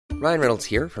Ryan Reynolds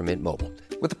here from Mint Mobile.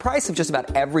 With the price of just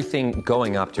about everything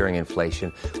going up during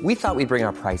inflation, we thought we'd bring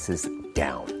our prices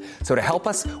down. So to help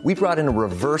us, we brought in a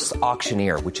reverse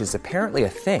auctioneer, which is apparently a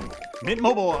thing. Mint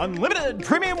Mobile Unlimited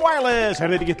Premium Wireless. How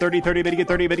to get 30, 30, bit to get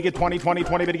 30, bit to get 20, 20,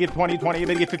 20, bit to get 20, 20,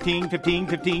 bit to get 15, 15,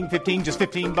 15, 15, just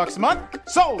 $15 a month?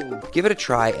 Sold! Give it a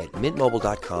try at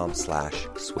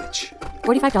mintmobile.com/switch.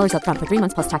 $45 up front for 3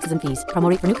 months plus taxes and fees. Promo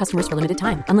rate for new customers for limited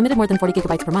time. Unlimited more than 40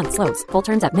 gigabytes per month. Slows full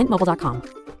terms at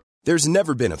mintmobile.com. There's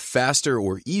never been a faster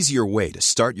or easier way to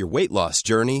start your weight loss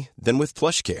journey than with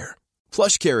PlushCare.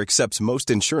 PlushCare accepts most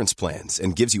insurance plans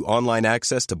and gives you online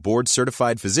access to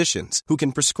board-certified physicians who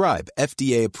can prescribe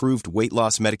FDA-approved weight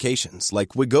loss medications like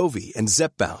Wegovy and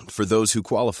Zepbound for those who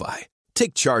qualify.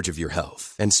 Take charge of your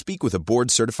health and speak with a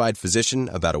board-certified physician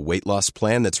about a weight loss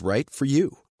plan that's right for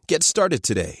you. Get started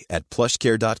today at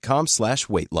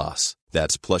plushcare.com/weight loss.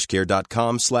 That's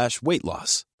plushcare.com/weight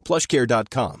loss.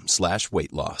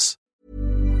 plushcare.com/weight loss.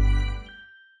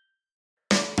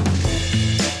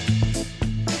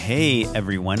 Hey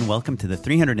everyone, welcome to the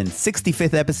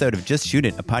 365th episode of Just Shoot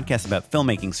It, a podcast about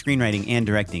filmmaking, screenwriting, and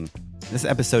directing. This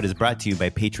episode is brought to you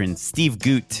by patron Steve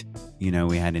Goot. You know,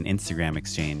 we had an Instagram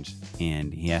exchange,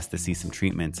 and he asked to see some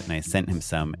treatments, and I sent him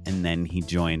some, and then he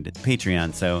joined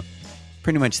Patreon. So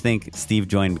pretty much think Steve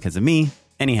joined because of me.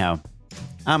 Anyhow,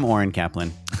 I'm Oren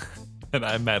Kaplan. And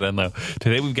I'm Matt Enlow.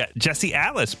 Today we've got Jesse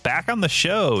Alice back on the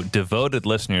show. Devoted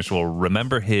listeners will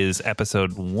remember his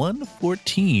episode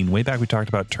 114. Way back we talked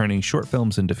about turning short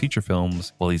films into feature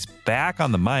films. Well, he's back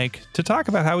on the mic to talk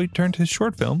about how he turned his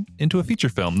short film into a feature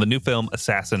film. The new film,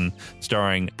 Assassin,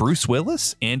 starring Bruce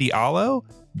Willis, Andy Allo,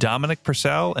 Dominic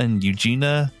Purcell, and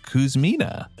Eugenia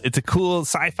Kuzmina. It's a cool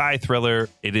sci-fi thriller.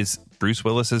 It is Bruce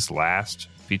Willis's last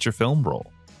feature film role.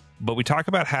 But we talk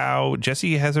about how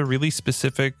Jesse has a really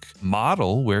specific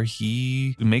model where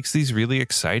he makes these really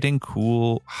exciting,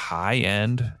 cool,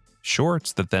 high-end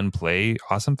shorts that then play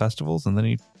awesome festivals, and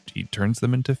then he turns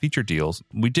them into feature deals.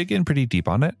 We dig in pretty deep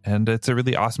on it, and it's a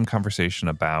really awesome conversation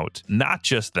about not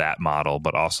just that model,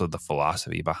 but also the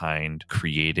philosophy behind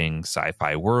creating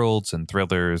sci-fi worlds and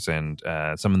thrillers and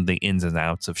some of the ins and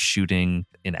outs of shooting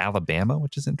in Alabama,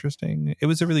 which is interesting. It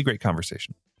was a really great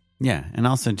conversation. Yeah, and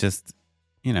also just,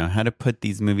 you know, how to put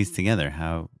these movies together,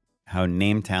 how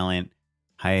name talent,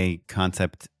 high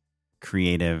concept,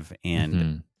 creative,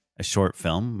 and a short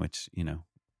film, which, you know,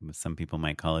 some people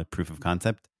might call it proof of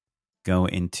concept, go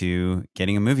into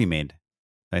getting a movie made.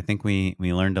 I think we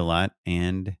learned a lot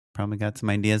and probably got some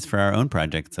ideas for our own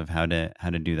projects of how to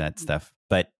do that stuff.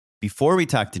 But before we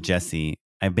talk to Jesse,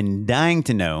 I've been dying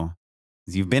to know,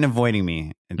 because you've been avoiding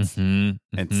me. It's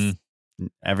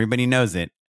everybody knows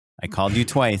it. I called you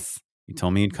twice. You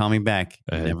told me you'd call me back.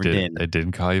 You never did. I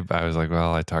didn't call you back. I was like,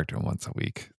 well, I talk to him once a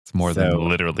week. It's more than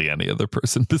literally any other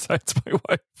person besides my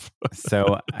wife.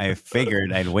 So I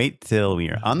figured I'd wait till we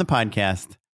are on the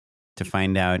podcast to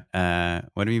find out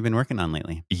what have you been working on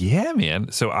lately? Yeah,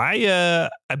 man. So I've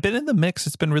been in the mix.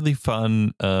 It's been really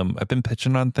fun. I've been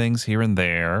pitching on things here and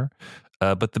there.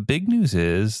 But the big news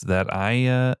is that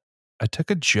I took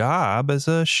a job as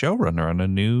a showrunner on a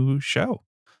new show.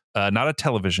 Not a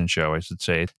television show, I should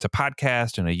say. It's a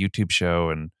podcast and a YouTube show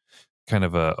and kind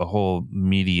of a whole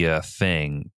media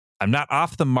thing. I'm not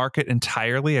off the market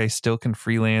entirely. I still can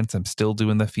freelance. I'm still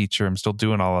doing the feature. I'm still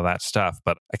doing all of that stuff.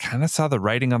 But I kind of saw the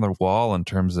writing on the wall in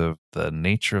terms of the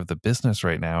nature of the business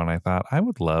right now. And I thought I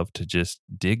would love to just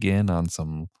dig in on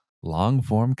some long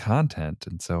form content.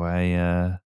 And so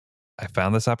I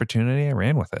found this opportunity. I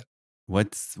ran with it.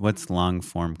 What's long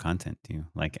form content? Do you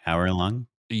like hour long?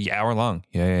 Yeah, hour long.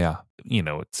 Yeah. You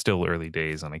know, it's still early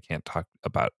days and I can't talk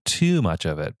about too much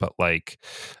of it, but like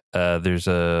there's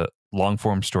a long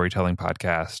form storytelling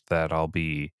podcast that I'll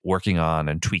be working on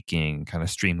and tweaking, kind of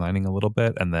streamlining a little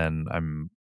bit. And then I'm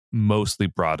mostly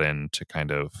brought in to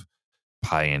kind of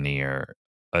pioneer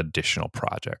additional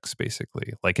projects,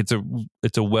 basically. Like it's a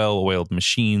well-oiled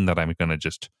machine that I'm going to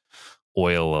just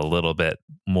oil a little bit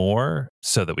more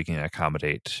so that we can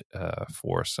accommodate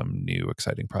for some new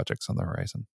exciting projects on the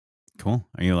horizon. Cool.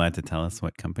 Are you allowed to tell us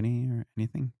what company or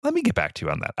anything? Let me get back to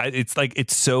you on that.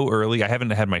 It's so early. I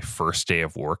haven't had my first day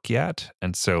of work yet.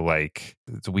 And so like,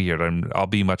 it's weird. I'll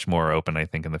be much more open, I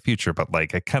think, in the future, but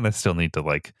like, I kind of still need to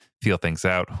like feel things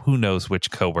out. Who knows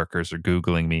which coworkers are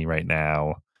Googling me right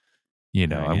now? You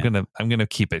know, I'm going to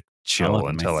keep it chill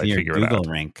until I figure it out.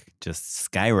 Google rank just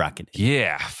skyrocketed.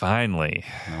 Yeah, finally.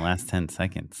 In the last 10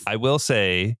 seconds. I will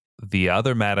say the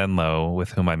other Matt Enlow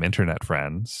with whom I'm internet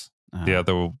friends, the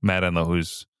other Matt Enlow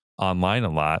who's online a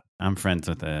lot. I'm friends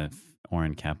with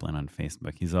Oren Kaplan on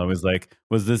Facebook. He's always like,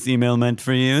 was this email meant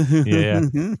for you? Yeah.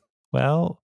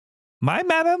 Well, My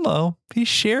Matt Enlow, he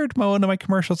shared one of my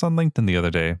commercials on LinkedIn the other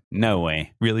day. No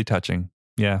way. Really touching.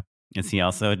 Yeah. Is he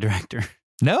also a director?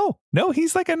 No,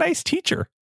 he's like a nice teacher.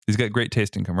 He's got great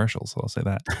taste in commercials, so I'll say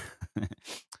that.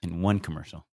 In one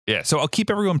commercial. Yeah, so I'll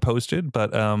keep everyone posted,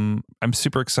 but I'm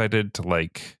super excited to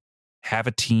like have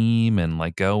a team and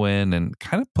like go in and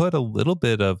kind of put a little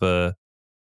bit of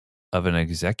an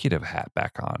executive hat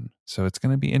back on. So it's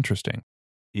going to be interesting.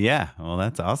 Yeah, well,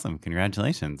 that's awesome.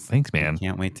 Congratulations. Thanks, man. I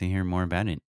can't wait to hear more about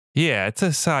it. Yeah, it's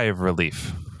a sigh of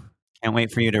relief. Can't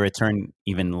wait for you to return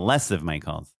even less of my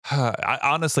calls.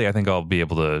 Honestly, I think I'll be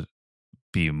able to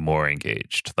be more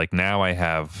engaged. Like now I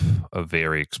have a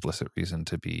very explicit reason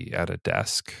to be at a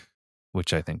desk,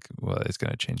 which I think is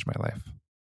going to change my life.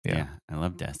 Yeah, I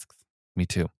love desks. Me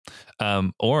too.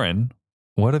 Oren,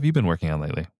 what have you been working on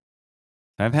lately?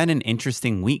 I've had an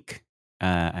interesting week.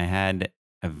 I had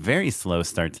a very slow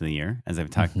start to the year, as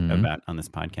I've talked about on this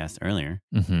podcast earlier.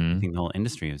 I think the whole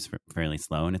industry was fairly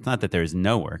slow. And it's not that there's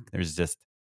no work. There's just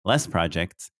less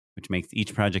projects, which makes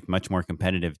each project much more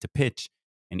competitive to pitch.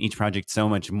 And each project so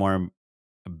much more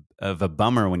of a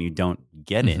bummer when you don't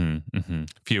get it.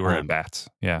 Fewer at bats.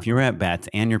 Yeah. Fewer at bats.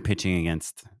 And you're pitching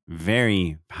against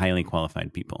very highly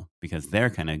qualified people because they're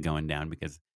kind of going down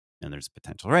because there's a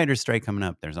potential writer's strike coming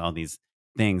up. There's all these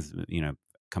things,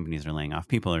 companies are laying off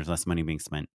people. There's less money being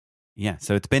spent. Yeah.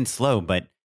 So it's been slow, but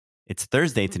it's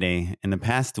Thursday today. In the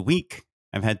past week,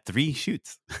 I've had 3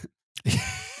 shoots.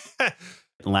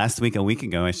 Last week, a week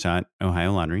ago, I shot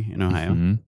Ohio Lottery in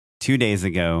Ohio. 2 days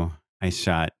ago, I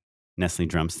shot Nestle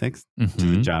Drumsticks, which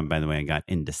is a job, by the way, I got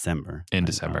in December.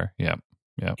 Yeah.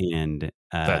 And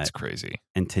that's crazy.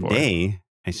 And today,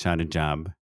 I shot a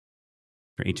job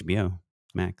for HBO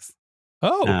Max.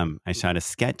 Oh. I shot a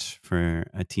sketch for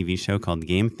a TV show called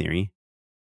Game Theory,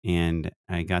 and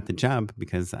I got the job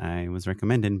because I was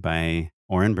recommended by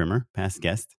Oren Brimmer, past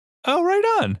guest. Oh,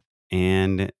 right on.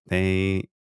 And they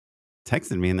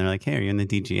texted me and they're like, "Hey, are you in the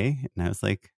DGA?" And I was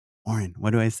like, "Oren, what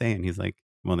do I say?" And he's like,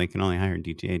 "Well, they can only hire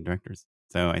DGA directors."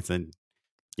 So I said,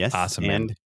 "Yes." Awesome. And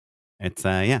man. it's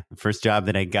the first job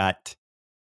that I got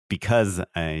because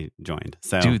I joined.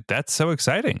 So, dude, that's so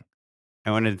exciting. I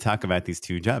wanted to talk about these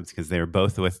 2 jobs because they were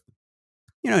both with,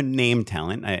 name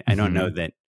talent. I don't know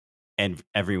that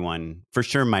everyone, for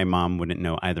sure, my mom wouldn't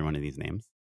know either one of these names.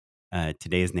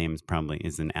 Today's name probably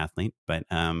is an athlete, but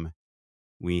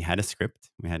we had a script.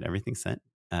 We had everything set.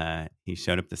 He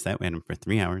showed up to set. We had him for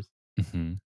 3 hours.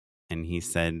 And he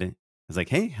said, I was like,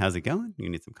 "Hey, how's it going?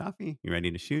 You need some coffee? You ready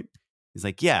to shoot?" He's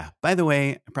like, "Yeah, by the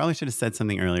way, I probably should have said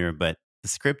something earlier, but the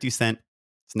script you sent,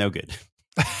 it's no good."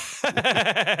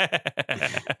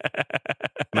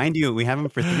 Mind you, we have him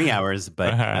for 3 hours,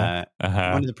 but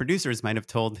one of the producers might have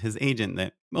told his agent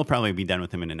that we'll probably be done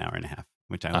with him in an hour and a half,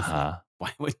 which I was like,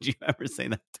 why would you ever say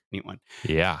that to anyone?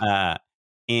 Yeah.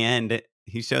 And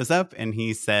he shows up and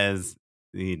he says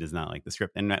he does not like the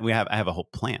script. And I have a whole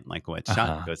plan, like what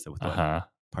shot goes with what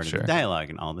part of the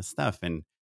dialogue and all this stuff. And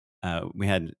we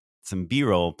had some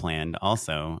B-roll planned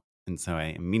also. And so I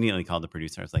immediately called the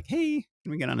producer. I was like, "Hey,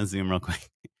 can we get on a Zoom real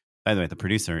quick?" By the way, the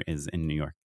producer is in New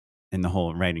York, and the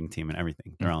whole writing team and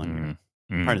everything, they're all in New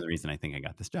York. Part of the reason I think I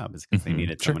got this job is because they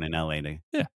needed someone in LA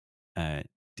to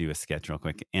do a sketch real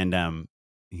quick. And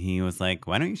he was like,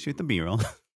 "Why don't you shoot the B-roll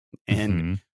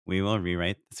and we will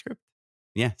rewrite the script?"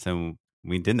 Yeah, so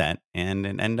we did that, and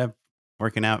it ended up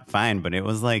working out fine, but it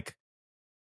was like,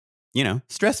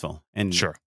 stressful. And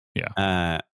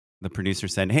the producer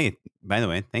said, "Hey, by the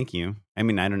way, thank you." I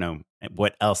mean, I don't know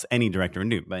what else any director would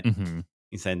do, but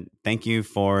he said, "Thank you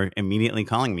for immediately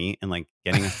calling me and like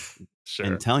getting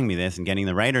and telling me this and getting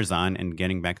the writers on and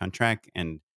getting back on track."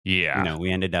 And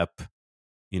we ended up,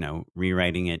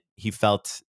 rewriting it. He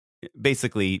felt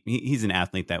basically he's an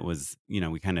athlete that was,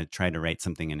 we kind of tried to write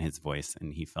something in his voice,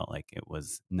 and he felt like it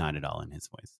was not at all in his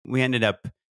voice. We ended up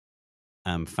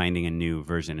finding a new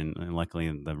version, and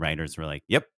luckily the writers were like,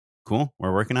 "Yep. Cool,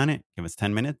 we're working on it. Give us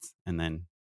 10 minutes." And then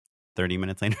 30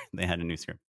 minutes later, they had a new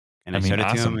script. And I showed it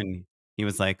to him, and he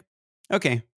was like,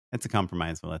 "Okay, that's a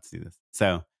compromise. Well, let's do this."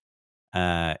 So,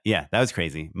 that was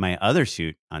crazy. My other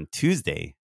shoot on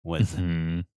Tuesday was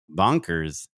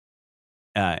bonkers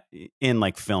in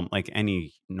like film. Like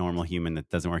any normal human that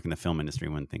doesn't work in the film industry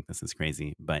wouldn't think this is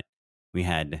crazy. But we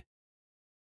had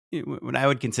what I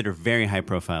would consider very high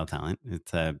profile talent.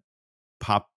 It's a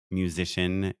pop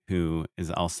musician who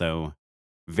is also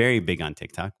very big on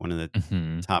TikTok, one of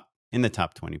the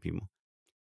top 20 people.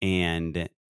 And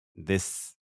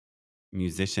this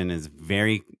musician has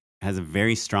a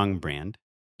very strong brand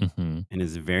and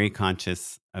is very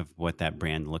conscious of what that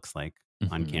brand looks like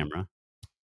on camera.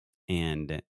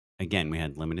 And again, we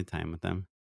had limited time with them.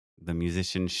 the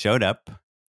musician showed up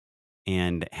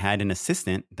and had an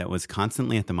assistant that was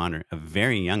constantly at the monitor, a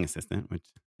very young assistant, which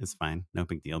is fine, no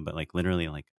big deal, but like literally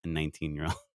like a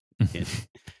 19-year-old kid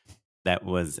that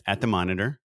was at the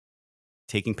monitor,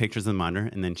 taking pictures of the monitor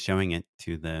and then showing it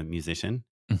to the musician.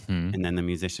 Mm-hmm. And then the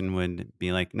musician would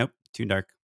be like, nope, too dark.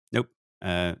 Nope,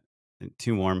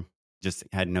 too warm. Just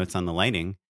had notes on the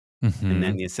lighting. Mm-hmm. And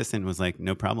then the assistant was like,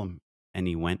 no problem. And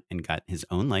he went and got his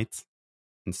own lights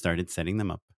and started setting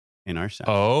them up in our shop.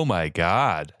 Oh my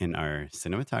God. And our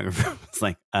cinematographer was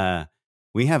like,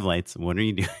 we have lights. What are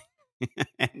you doing?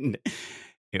 And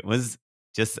it was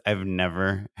just, I've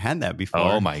never had that before.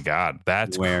 Oh my God.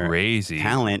 That's where crazy.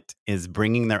 Talent is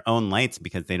bringing their own lights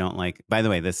because they don't like, by the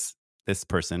way, this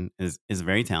person is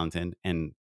very talented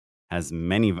and has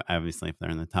many, obviously, if they're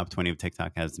in the top 20 of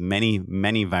TikTok, has many,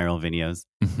 many viral videos.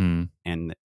 Mm-hmm.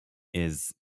 And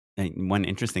one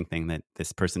interesting thing that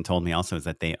this person told me also is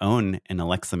that they own an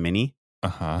Alexa Mini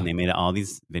and they made all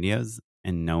these videos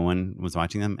and no one was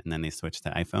watching them. And then they switched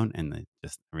to iPhone and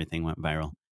just everything went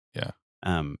viral. Yeah.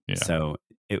 So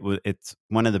it's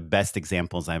one of the best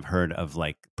examples I've heard of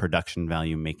like production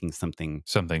value making something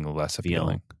less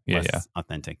appealing. less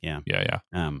authentic. Yeah.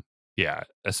 Yeah.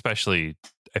 Especially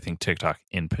I think TikTok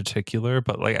in particular,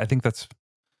 but like I think that's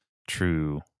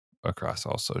true across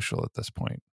all social at this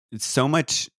point. It's so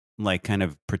much like kind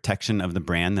of protection of the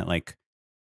brand that like,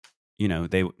 you know,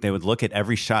 they would look at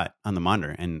every shot on the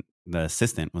monitor and the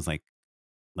assistant was like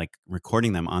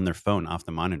recording them on their phone off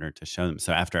the monitor to show them.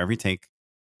 So after every take,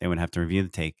 they would have to review the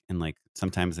take. And like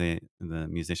sometimes the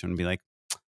musician would be like,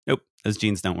 nope, those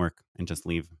jeans don't work, and just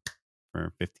leave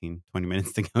for 15, 20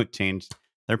 minutes to go change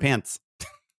their pants.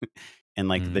 And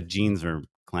like the jeans were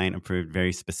client approved,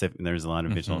 very specific. There's a lot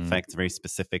of visual effects, very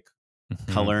specific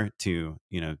color to,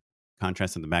 you know,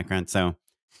 contrast with the background. So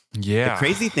the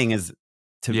crazy thing is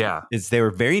they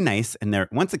were very nice. And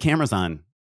once the camera's on,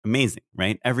 amazing,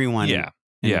 right? Everyone in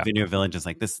the Video Village is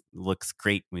like, this looks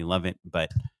great. We love it.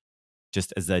 But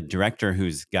just as a director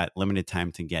who's got limited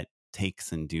time to get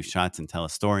takes and do shots and tell a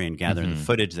story and gather the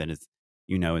footage that is,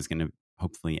 you know, is going to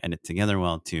hopefully edit together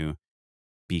well to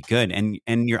be good.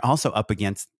 And you're also up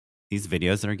against these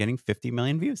videos that are getting 50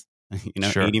 million views, you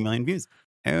know, 80 million views.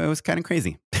 It was kind of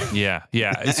crazy. Yeah.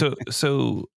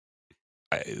 So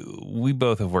we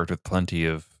both have worked with plenty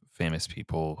of famous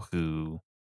people who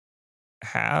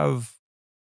have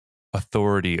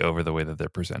authority over the way that they're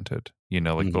presented. You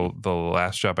know, like the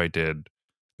last job I did,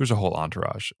 there's a whole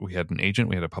entourage. We had an agent,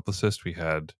 we had a publicist, we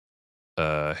had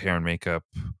hair and makeup,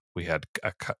 we had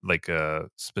a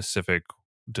specific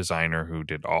designer who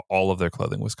did all of their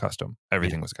clothing was custom.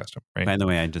 Everything was custom, right? By the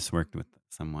way, I just worked with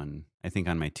someone, I think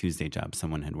on my Tuesday job,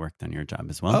 someone had worked on your job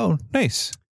as well. Oh,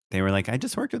 nice. They were like, I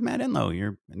just worked with Matt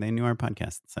Enlow. They knew our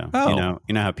podcast. So,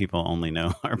 you know how people only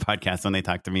know our podcast when they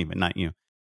talk to me, but not you.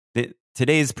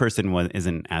 Today's person is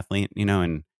an athlete, you know,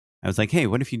 and I was like, hey,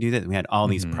 what if you do this? We had all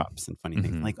these props and funny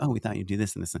things like, oh, we thought you'd do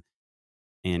this and this.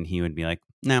 And he would be like,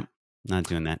 no, not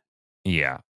doing that.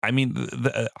 Yeah. I mean,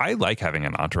 I like having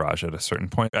an entourage at a certain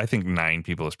point. I think 9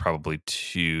 people is probably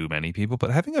too many people, but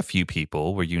having a few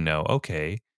people where you know,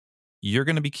 okay, you're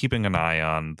going to be keeping an eye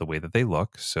on the way that they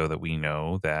look so that we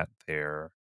know that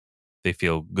they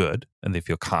feel good and they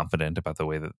feel confident about the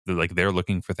way that they're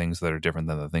looking for things that are different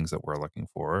than the things that we're looking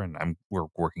for. And we're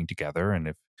working together. And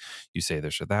if you say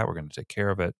this or that, we're going to take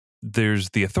care of it. There's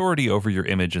the authority over your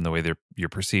image and the way you're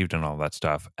perceived and all that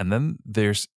stuff. And then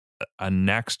there's a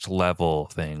next level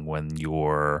thing when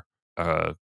you're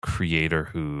a creator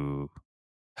who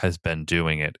has been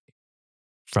doing it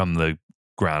from the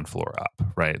ground floor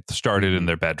up, right? Started in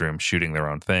their bedroom, shooting their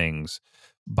own things,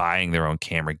 buying their own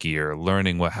camera gear,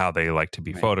 learning how they like to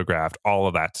be photographed, all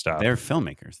of that stuff. They're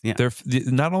filmmakers. Yeah.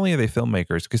 Not only are they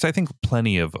filmmakers, because I think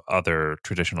plenty of other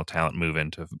traditional talent move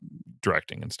into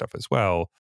directing and stuff as well,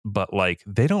 but like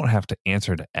they don't have to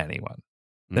answer to anyone.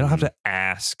 They don't have to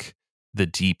ask the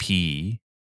DP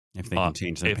if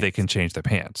they can change their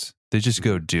pants. They just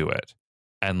go do it.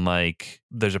 And like,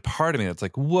 there's a part of me that's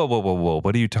like, whoa,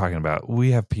 what are you talking about?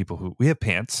 We have people we have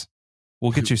pants.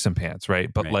 We'll get you some pants,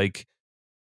 right? But like,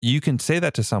 you can say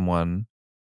that to someone,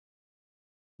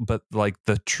 but like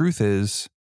the truth is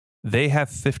they have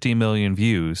 50 million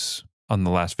views on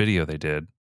the last video they did,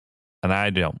 and I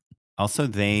don't. Also,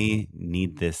 they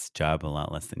need this job a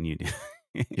lot less than you do.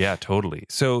 Yeah, totally.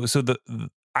 So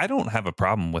I don't have a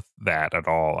problem with that at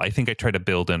all. I think I try to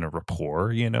build in a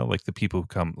rapport, you know, like the people who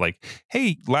come like,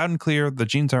 hey, loud and clear, the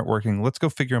jeans aren't working. Let's go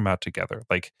figure them out together.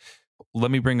 Like, let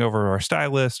me bring over our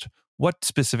stylist. What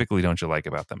specifically don't you like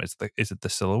about them? Is it the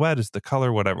silhouette? Is it the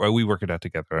color? Whatever. We work it out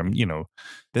together. You know,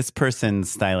 this person's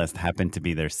stylist happened to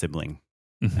be their sibling.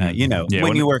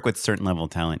 when you work with certain level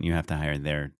of talent, you have to hire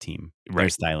their team, their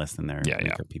Right. stylists and their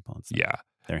makeup people and stuff. Yeah.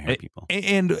 Their hair people.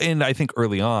 And I think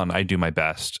early on, I do my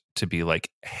best to be like,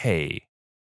 hey,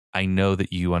 I know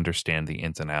that you understand the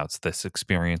ins and outs. This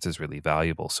experience is really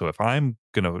valuable. So if I'm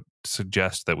going to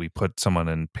suggest that we put someone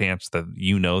in pants that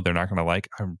they're not going to like,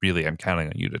 I'm counting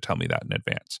on you to tell me that in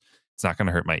advance. It's not going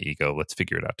to hurt my ego. Let's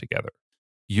figure it out together.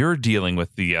 You're dealing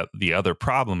with the other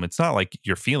problem. It's not like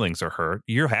your feelings are hurt.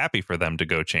 You're happy for them to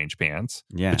go change pants.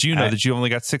 Yeah, but that you only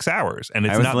got 6 hours, and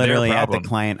it's I was not literally their at problem. the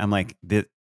client. I'm like,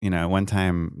 one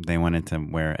time they wanted to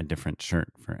wear a different shirt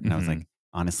and I was like,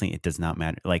 honestly, it does not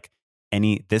matter. Like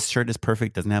this shirt is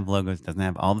perfect. Doesn't have logos. Doesn't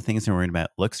have all the things they're worried about.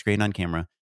 Looks great on camera.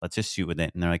 Let's just shoot with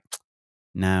it. And they're like,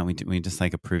 nah, we just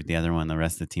like approved the other one. The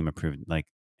rest of the team approved. Like,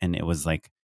 and it was like,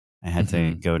 I had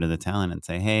to go to the talent and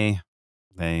say, hey,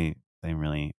 they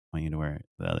really want you to wear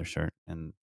the other shirt.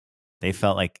 And they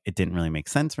felt like it didn't really make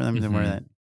sense for them to wear that.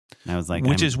 And I was like,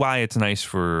 which is why it's nice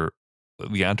for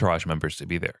the entourage members to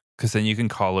be there. Because then you can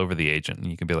call over the agent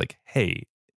and you can be like, hey,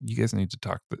 you guys need to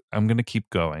talk. I'm going to keep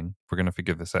going. We're going to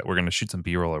figure this out. We're going to shoot some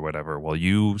B-roll or whatever while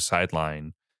you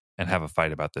sideline and have a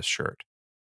fight about this shirt.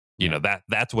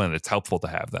 That's when it's helpful to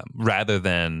have them rather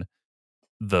than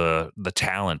the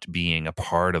talent being a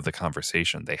part of the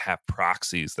conversation. They have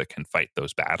proxies that can fight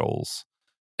those battles.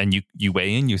 And you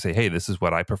weigh in, you say, hey, this is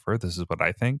what I prefer. This is what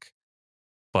I think.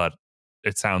 But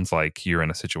it sounds like you're in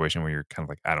a situation where you're kind of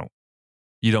like,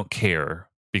 you don't care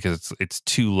because it's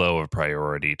too low of a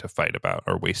priority to fight about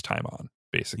or waste time on,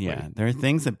 basically. Yeah, there are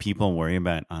things that people worry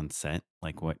about on set,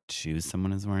 like what shoes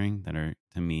someone is wearing, that are,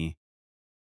 to me,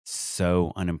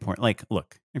 so unimportant. Like,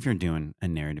 look, if you're doing a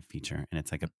narrative feature and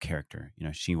it's like a character,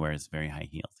 she wears very high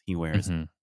heels. He wears,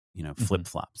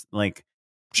 flip-flops. Like,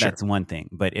 that's one thing.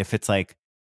 But if it's like,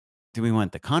 do we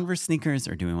want the Converse sneakers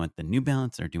or do we want the New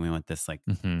Balance or do we want this, like,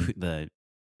 the,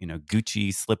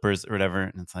 Gucci slippers or whatever?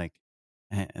 And it's like,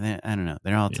 I don't know.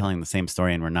 They're all telling the same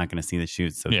story and we're not going to see the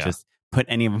shoes. So just put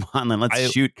any of them on and let's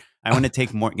shoot. I want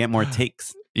to get more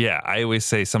takes. Yeah. I always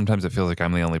say sometimes it feels like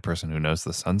I'm the only person who knows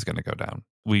the sun's going to go down.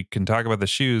 We can talk about the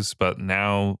shoes, but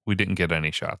now we didn't get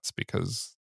any shots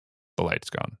because the light's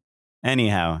gone.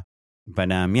 Anyhow, but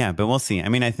but we'll see. I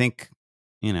mean, I think,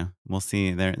 we'll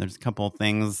see. There's a couple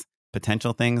things,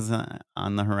 potential things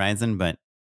on the horizon, but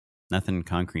nothing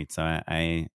concrete. So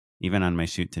I even on my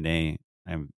shoot today,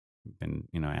 I've been,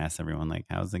 I asked everyone, like,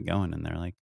 how's it going? And they're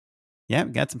like, yeah,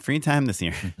 we got some free time this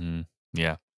year.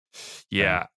 Yeah.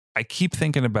 Yeah. I keep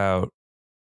thinking about,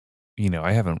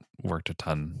 I haven't worked a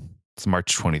ton. It's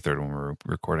March 23rd when we're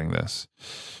recording this.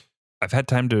 I've had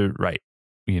time to write.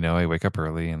 I wake up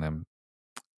early and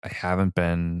I haven't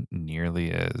been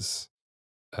nearly as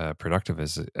productive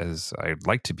as I'd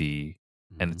like to be.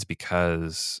 And it's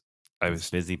because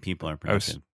busy people are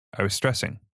productive. I was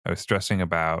stressing. I was stressing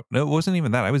about, no, it wasn't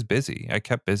even that. I was busy. I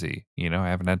kept busy. I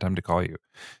haven't had time to call you.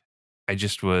 I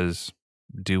just was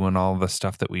doing all the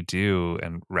stuff that we do.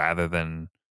 And rather than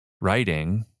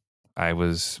writing, I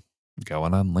was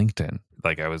going on LinkedIn.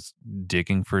 Like, I was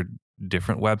digging for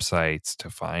different websites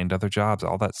to find other jobs,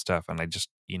 all that stuff. And I just,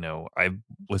 I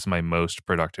was my most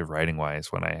productive writing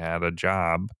wise when I had a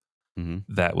job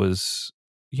that was,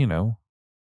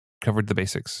 covered the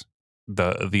basics.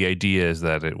 The idea is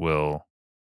that it will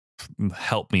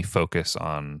help me focus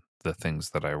on the things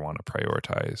that I want to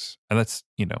prioritize. And that's,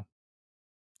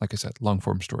 like I said, long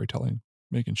form storytelling,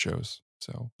 making shows.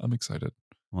 So I'm excited.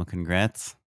 Well,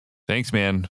 congrats. Thanks,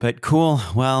 man. But cool.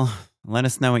 Well, let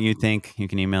us know what you think. You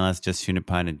can email us,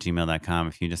 justshootitpod@gmail.com.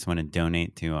 If you just want to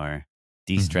donate to our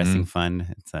de-stressing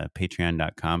fund, it's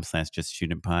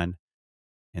patreon.com/justshootitpod.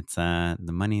 It's the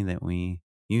money that we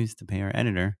use to pay our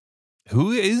editor, who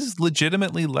is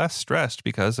legitimately less stressed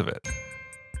because of it.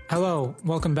 Hello,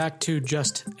 welcome back to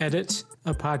Just Edit,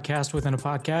 a podcast within a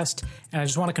podcast. And I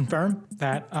just want to confirm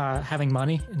that having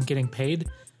money and getting paid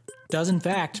does in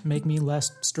fact make me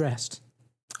less stressed.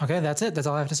 Okay, that's it. That's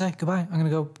all I have to say. Goodbye. I'm going to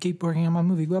go keep working on my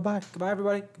movie. Goodbye. Goodbye,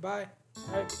 everybody. Goodbye.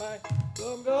 All right, bye.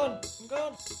 I'm gone.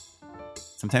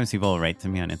 Sometimes people will write to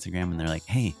me on Instagram and they're like,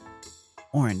 hey,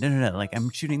 Oren, like, I'm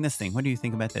shooting this thing. What do you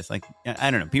think about this? Like, I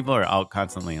don't know. People are all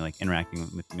constantly like interacting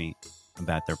with me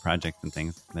about their projects and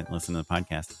things that listen to the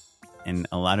podcast. And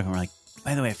a lot of them are like,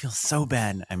 by the way, I feel so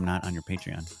bad I'm not on your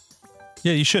Patreon.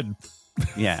 Yeah, you should.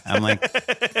 Yeah, I'm like,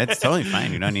 that's totally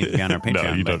fine. You don't need to be on our Patreon.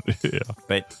 No, you don't. Yeah.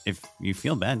 But if you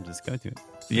feel bad, just go to it.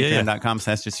 Yeah.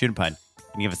 Patreon.com/justshootitpod. You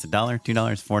can give us $1,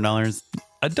 $2, $4.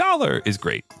 $1 is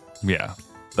great. Yeah.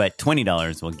 But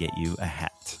 $20 will get you a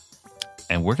hat.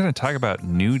 And we're going to talk about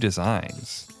new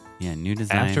designs. Yeah, new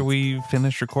designs. After we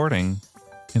finish recording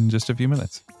in just a few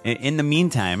minutes. In the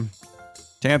meantime,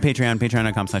 Check out Patreon,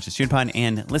 patreon.com/thestudipod,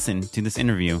 and listen to this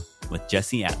interview with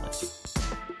Jesse Atlas.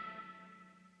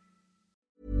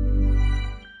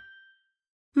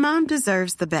 Mom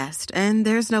deserves the best, and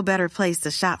there's no better place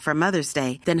to shop for Mother's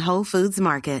Day than Whole Foods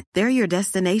Market. They're your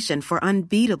destination for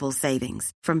unbeatable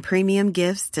savings, from premium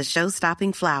gifts to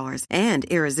show-stopping flowers and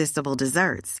irresistible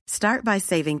desserts. Start by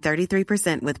saving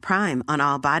 33% with Prime on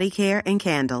all body care and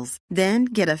candles. Then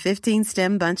get a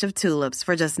 15-stem bunch of tulips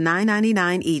for just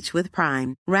 $9.99 each with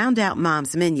Prime. Round out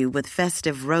Mom's menu with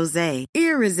festive rosé,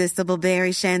 irresistible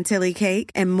berry chantilly cake,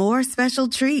 and more special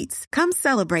treats. Come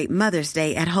celebrate Mother's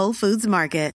Day at Whole Foods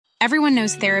Market. Everyone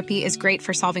knows therapy is great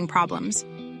for solving problems,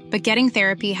 but getting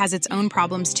therapy has its own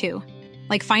problems too,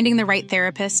 like finding the right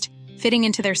therapist, fitting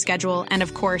into their schedule, and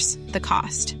of course, the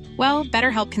cost. Well,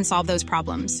 BetterHelp can solve those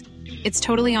problems. It's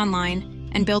totally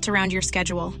online and built around your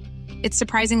schedule. It's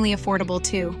surprisingly affordable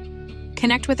too.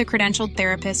 Connect with a credentialed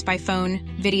therapist by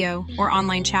phone, video, or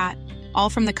online chat,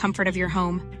 all from the comfort of your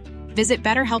home. Visit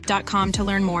BetterHelp.com to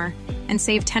learn more and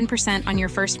save 10% on your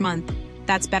first month.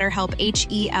 That's BetterHelp,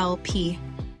 H-E-L-P.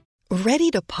 Ready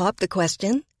to pop the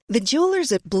question? The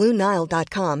jewelers at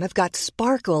BlueNile.com have got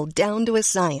sparkle down to a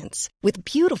science with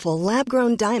beautiful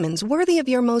lab-grown diamonds worthy of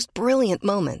your most brilliant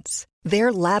moments.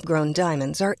 Their lab-grown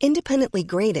diamonds are independently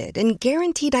graded and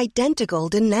guaranteed identical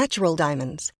to natural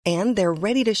diamonds, and they're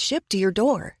ready to ship to your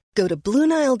door. Go to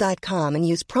BlueNile.com and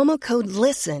use promo code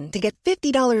LISTEN to get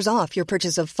 $50 off your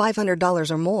purchase of $500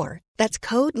 or more. That's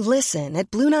code LISTEN at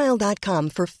BlueNile.com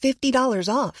for $50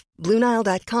 off.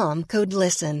 BlueNile.com, code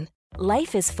LISTEN.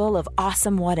 Life is full of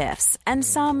awesome what-ifs, and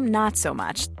some not so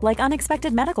much, like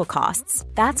unexpected medical costs.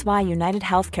 That's why United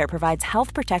Healthcare provides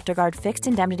Health Protector Guard fixed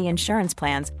indemnity insurance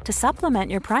plans to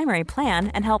supplement your primary plan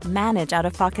and help manage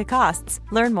out-of-pocket costs.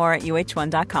 Learn more at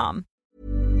UH1.com.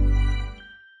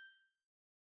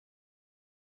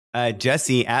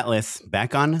 Jesse Atlas,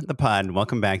 back on the pod.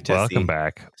 Welcome back, Jesse. Welcome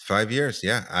back. 5 years,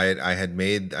 yeah. I had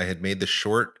made the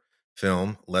short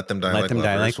film "Let Them Die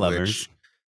Like Lovers," which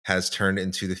has turned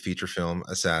into the feature film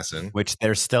 "Assassin," which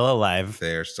they're still alive.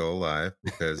 They are still alive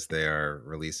because they are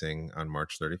releasing on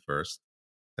March 31st.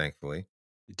 Thankfully,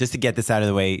 just to get this out of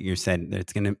the way, you said that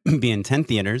it's going to be in 10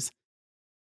 theaters.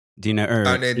 Do you know? Or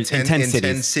in 10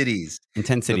 cities. In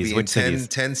 10 cities. Which cities?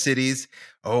 10 cities.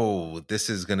 Oh, this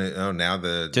is gonna. Oh, now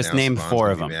the just now name Spawn's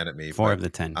 4 of them. Mad at me, four of the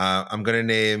 10. I'm gonna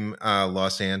name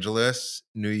Los Angeles,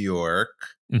 New York,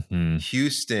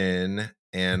 Houston,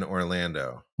 and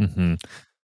Orlando,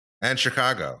 and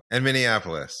Chicago, and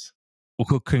Minneapolis.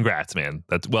 Well, congrats, man.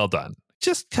 That's well done.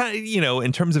 Just kind of,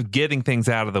 in terms of getting things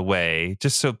out of the way,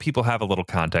 just so people have a little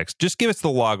context, just give us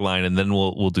the log line and then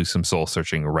we'll do some soul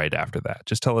searching right after that.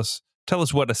 Just tell us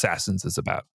what Assassins is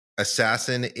about.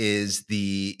 Assassin is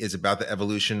about the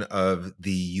evolution of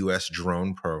the U.S.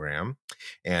 drone program.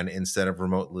 And instead of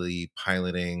remotely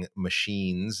piloting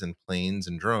machines and planes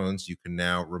and drones, you can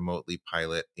now remotely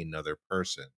pilot another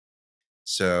person.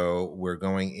 So we're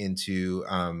going into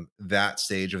that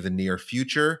stage of the near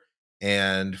future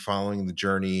and following the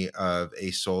journey of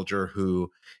a soldier who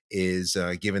is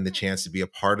given the chance to be a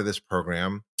part of this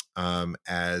program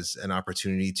as an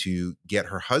opportunity to get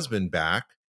her husband back.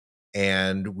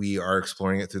 And we are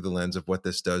exploring it through the lens of what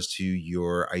this does to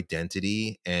your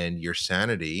identity and your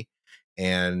sanity,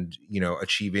 and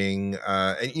achieving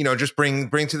just bring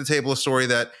to the table a story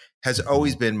that has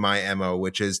always been my MO,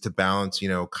 which is to balance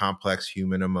complex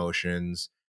human emotions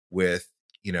with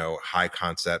high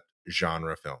concept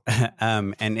genre film.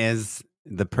 And is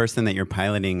the person that you're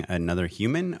piloting another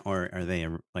human, or are they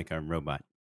like a robot?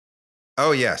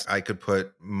 Oh yes, I could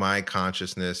put my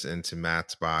consciousness into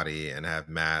Matt's body and have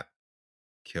Matt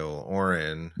kill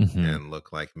Oren and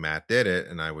look like Matt did it,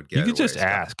 and I would get. You could just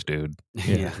ask, dude.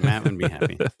 Yeah, Matt would be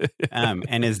happy.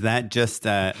 And is that just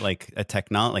like a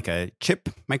like a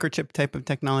microchip type of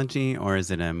technology, or is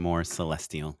it a more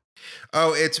celestial?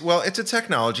 Oh, it's a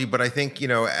technology, but I think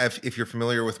if you're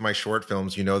familiar with my short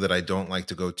films, you know that I don't like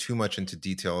to go too much into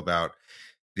detail about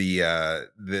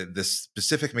the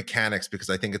specific mechanics, because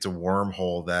I think it's a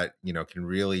wormhole that can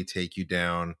really take you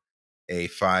down a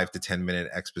 5 to 10 minute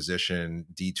exposition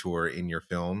detour in your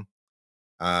film.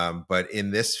 But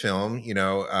in this film,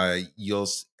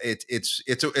 it's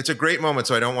a great moment.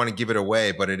 So I don't want to give it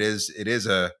away, but it is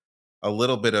a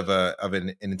little bit of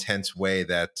an intense way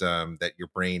that that your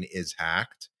brain is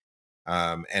hacked.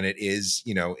 And it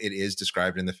is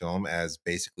described in the film as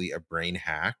basically a brain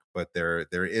hack, but there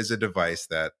is a device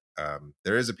that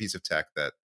there is a piece of tech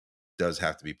that does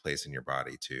have to be placed in your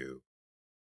body to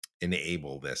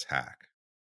enable this hack.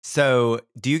 So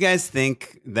do you guys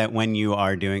think that when you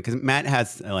are doing, because Matt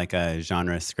has like a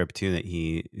genre script too that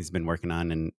he's been working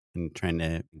on and trying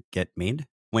to get made?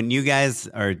 When you guys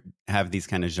have these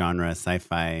kind of genre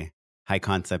sci-fi high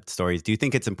concept stories, do you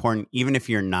think it's important, even if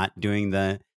you're not doing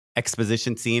the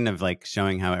exposition scene of like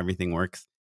showing how everything works,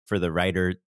 for the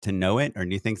writer to know it? Or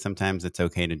do you think sometimes it's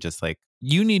okay to just like...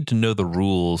 You need to know the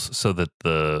rules so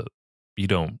that you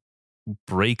don't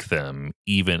break them,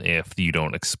 even if you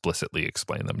don't explicitly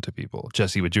explain them to people.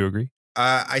 Jesse, would you agree?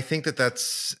 I think that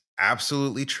that's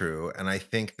absolutely true. And I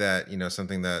think that,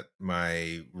 something that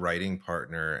my writing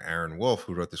partner, Aaron Wolf,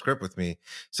 who wrote the script with me,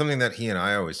 something that he and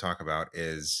I always talk about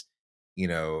is,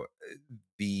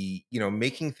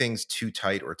 making things too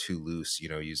tight or too loose,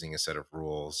 using a set of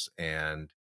rules.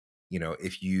 And,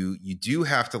 if you do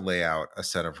have to lay out a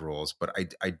set of rules, but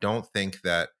I don't think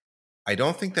that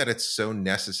it's so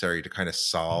necessary to kind of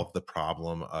solve the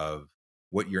problem of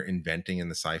what you're inventing in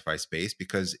the sci-fi space,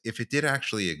 because if it did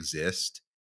actually exist,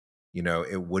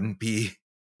 it wouldn't be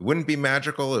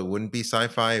magical, it wouldn't be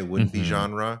sci-fi, it wouldn't be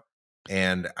genre.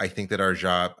 And I think that our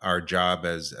job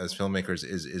as filmmakers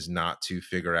is not to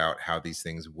figure out how these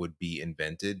things would be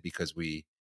invented, because we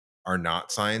are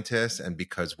not scientists, and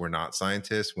because we're not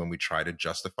scientists, when we try to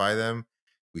justify them,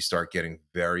 we start getting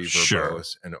very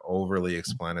verbose and overly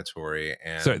explanatory.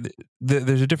 And so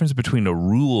there's a difference between a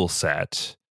rule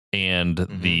set and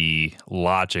the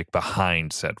logic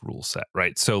behind said rule set,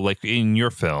 right? So like in your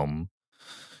film,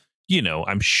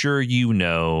 I'm sure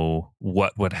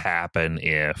what would happen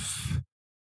if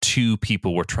two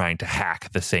people were trying to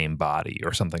hack the same body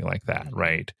or something like that,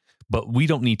 right? But we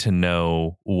don't need to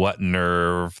know what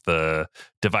nerve the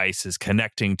device is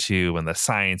connecting to and the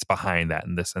science behind that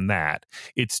and this and that.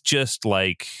 It's just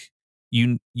like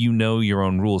you know your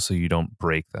own rules so you don't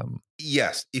break them.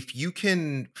 Yes, if you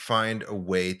can find a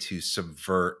way to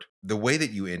subvert the way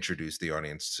that you introduce the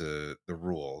audience to the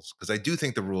rules, because I do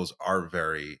think the rules are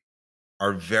very,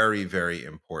 very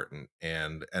important.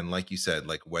 And like you said,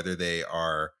 like whether they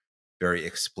are very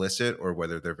explicit or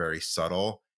whether they're very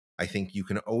subtle, I think you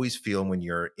can always feel when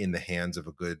you're in the hands of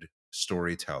a good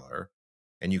storyteller,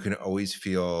 and you can always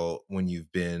feel when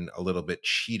you've been a little bit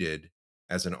cheated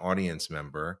as an audience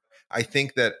member. I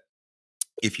think that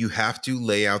if you have to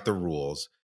lay out the rules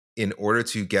in order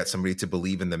to get somebody to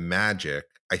believe in the magic,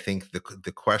 I think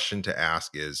the question to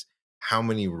ask is, how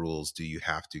many rules do you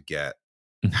have to get?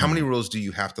 How many rules do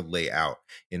you have to lay out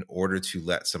in order to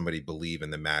let somebody believe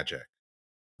in the magic?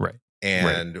 Right.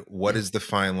 And what is the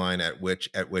fine line at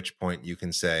which point you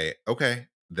can say, okay,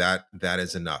 that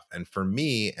is enough? And for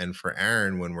me and for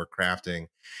Aaron, when we're crafting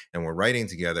and we're writing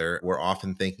together, we're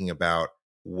often thinking about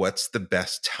what's the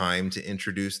best time to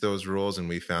introduce those rules. And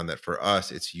we found that for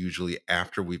us, it's usually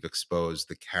after we've exposed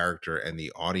the character and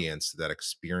the audience to that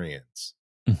experience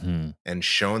and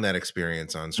shown that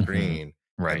experience on screen.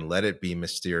 Right. And let it be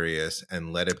mysterious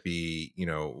and let it be,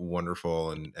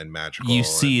 wonderful and magical. You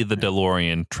see the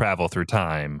DeLorean travel through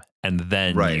time, and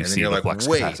then you see the flux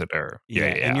capacitor. Yeah.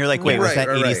 And you're like, wait, was that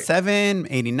 87,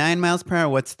 89 miles per hour?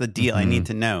 What's the deal? I need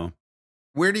to know.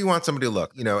 Where do you want somebody to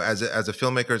look? As a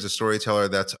filmmaker, as a storyteller,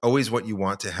 that's always what you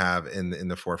want to have in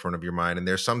the forefront of your mind. And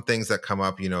there's some things that come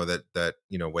up, that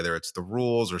whether it's the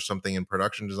rules or something in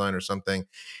production design or something.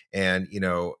 And,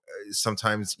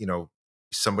 sometimes,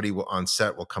 somebody on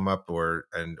set will come up or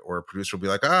a producer will be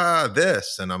like,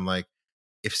 this. And I'm like,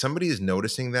 if somebody is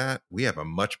noticing that, we have a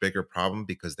much bigger problem,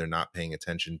 because they're not paying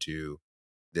attention to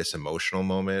this emotional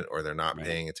moment, or they're not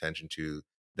paying attention to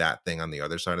that thing on the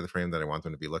other side of the frame that I want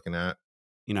them to be looking at.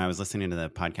 I was listening to the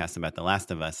podcast about The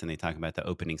Last of Us, and they talk about the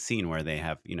opening scene where they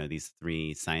have, these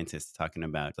three scientists talking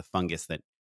about the fungus that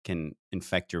can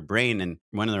infect your brain. And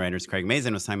one of the writers, Craig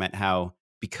Mazin, was talking about how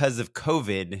because of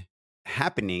COVID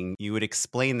happening, you would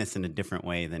explain this in a different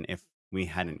way than if we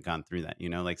hadn't gone through that.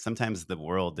 Like sometimes the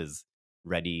world is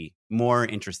more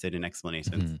interested in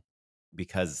explanations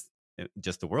because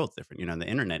just the world's different. The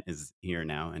internet is here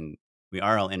now, and we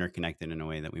are all interconnected in a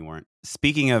way that we weren't.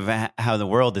 Speaking of how the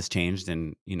world has changed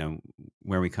and,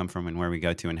 where we come from and where we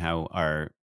go to and how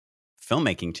our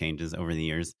filmmaking changes over the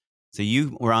years. So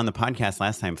you were on the podcast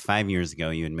last time 5 years ago.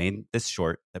 You had made this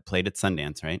short that played at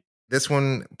Sundance, right? This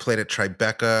one played at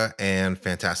Tribeca and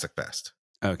Fantastic Fest.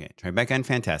 Okay, Tribeca and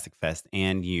Fantastic Fest.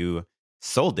 And you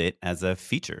sold it as a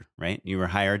feature, right? You were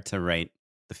hired to write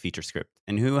the feature script.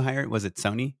 And who hired? Was it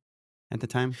Sony at the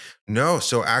time? No.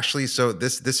 So actually,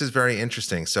 this is very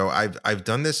interesting. So I've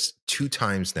done this 2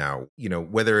 times now,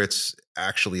 whether it's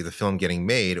actually the film getting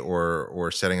made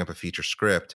or setting up a feature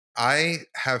script. I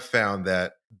have found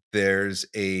that there's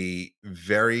a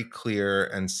very clear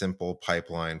and simple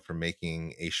pipeline for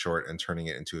making a short and turning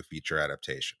it into a feature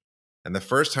adaptation. And the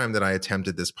first time that I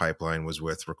attempted this pipeline was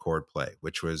with Record Play,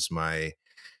 which was my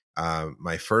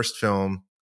first film.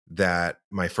 that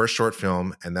my first short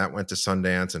film, and that went to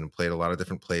Sundance and played a lot of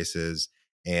different places.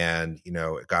 And,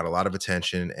 it got a lot of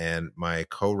attention. And my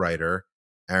co-writer,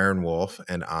 Aaron Wolf,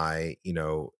 and I,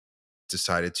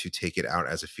 decided to take it out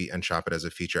as and shop it as a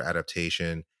feature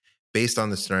adaptation based on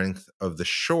the strength of the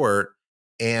short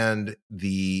and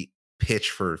the pitch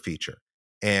for a feature.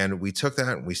 And we took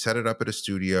that and we set it up at a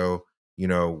studio.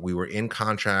 We were in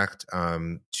contract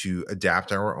to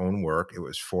adapt our own work. It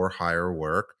was for hire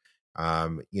work.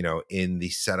 In the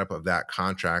setup of that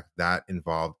contract, that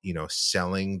involved,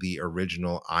 selling the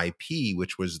original IP,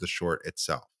 which was the short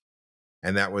itself.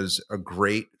 And that was a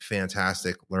great,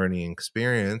 fantastic learning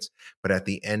experience. But at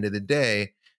the end of the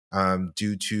day,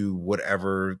 due to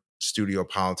whatever studio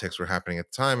politics were happening at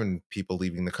the time and people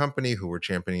leaving the company who were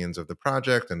champions of the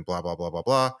project and blah, blah, blah, blah,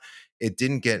 blah, it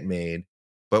didn't get made.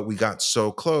 But we got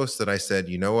so close that I said,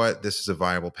 you know what, this is a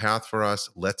viable path for us.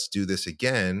 Let's do this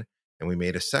again. And we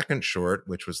made a second short,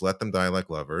 which was Let Them Die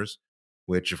Like Lovers,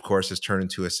 which of course has turned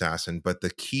into Assassin. But the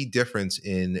key difference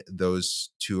in those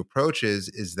two approaches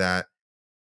is that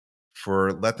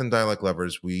for Let Them Die Like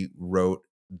Lovers, we wrote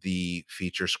the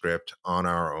feature script on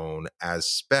our own as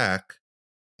spec.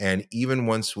 And even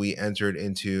once we entered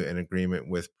into an agreement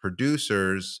with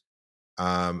producers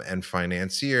and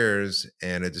financiers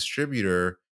and a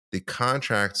distributor, the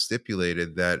contract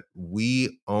stipulated that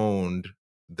we owned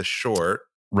the short.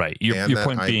 Right. Your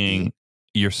point being,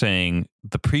 you're saying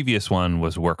the previous one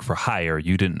was work for hire.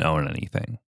 You didn't own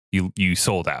anything. You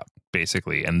sold out,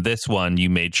 basically. And this one, you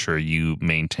made sure you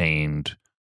maintained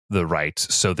the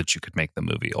rights so that you could make the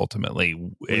movie ultimately.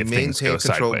 We maintain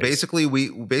control. Basically,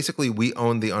 we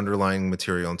owned the underlying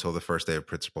material until the first day of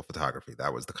principal photography.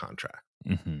 That was the contract.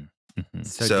 Mm-hmm. Mm-hmm.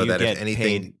 So that if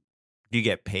anything, do you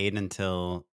get paid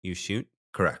until you shoot?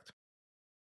 Correct.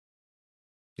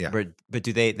 Yeah. But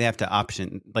do they have to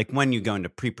option, like when you go into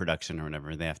pre-production or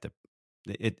whatever, they have to,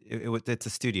 it's a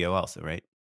studio also, right?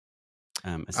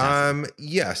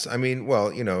 Yes. I mean,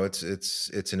 well,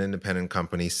 it's an independent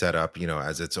company set up,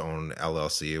 as its own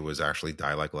LLC. It was actually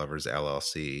Die Like Lovers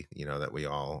LLC, that we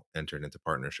all entered into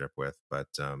partnership with.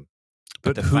 But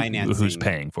the financing, who's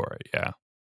paying for it?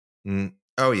 Yeah.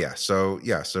 Oh yeah. So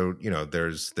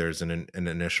there's an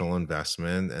initial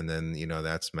investment, and then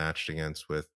that's matched against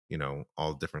with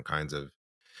all different kinds of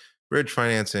bridge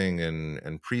financing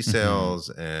and pre-sales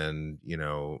and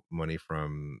money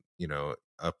from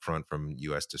upfront from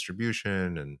U.S.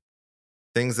 distribution and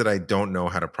things that I don't know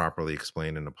how to properly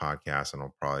explain in a podcast, and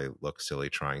I'll probably look silly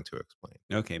trying to explain.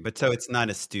 Okay, but so it's not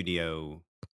a studio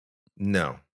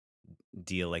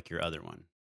deal like your other one.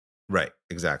 Right,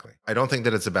 exactly. I don't think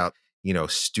that it's about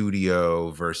studio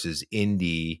versus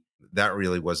indie. That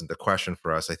really wasn't the question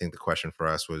for us. I think the question for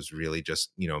us was really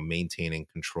just maintaining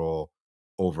control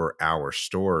over our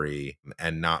story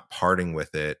and not parting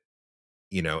with it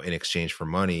in exchange for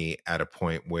money at a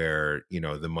point where,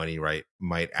 the money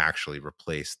might actually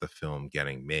replace the film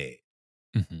getting made.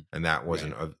 Mm-hmm. And that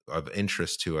wasn't of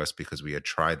interest to us because we had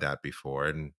tried that before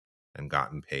and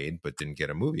gotten paid, but didn't get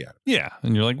a movie out of it. Yeah.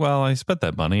 And you're like, well, I spent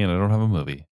that money and I don't have a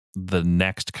movie. The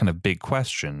next kind of big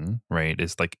question, right,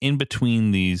 is like in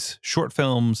between these short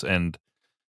films and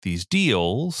these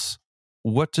deals,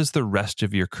 what does the rest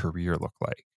of your career look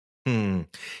like?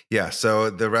 Yeah. So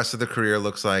the rest of the career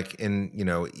looks like in,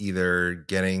 either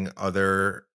getting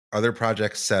other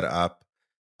projects set up,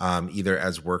 either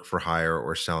as work for hire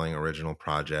or selling original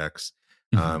projects,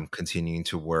 continuing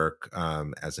to work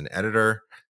as an editor,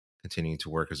 continuing to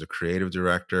work as a creative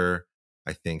director.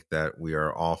 I think that we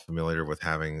are all familiar with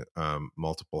having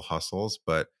multiple hustles,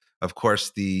 but of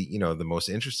course the most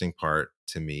interesting part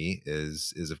to me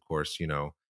is of course,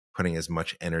 putting as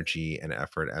much energy and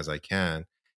effort as I can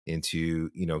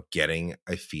into getting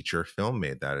a feature film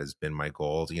made. That has been my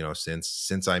goal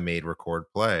since I made Record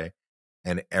Play,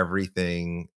 and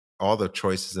everything, all the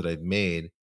choices that I've made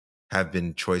have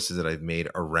been choices that I've made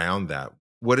around that.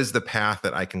 What is the path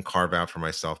that I can carve out for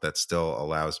myself that still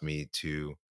allows me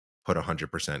to put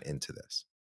 100% into this?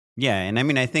 Yeah, and I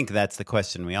mean, I think that's the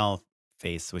question we all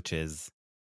face, which is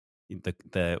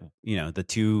the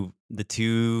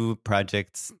two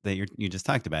projects that you just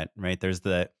talked about, right? There's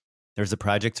the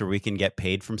projects where we can get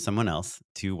paid from someone else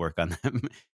to work on them.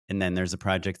 And then there's the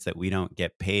projects that we don't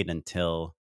get paid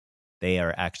until they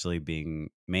are actually being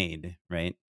made,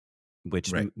 right?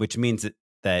 Which means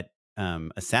that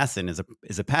Assassin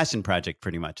is a passion project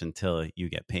pretty much until you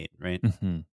get paid, right?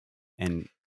 Mm-hmm.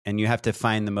 And you have to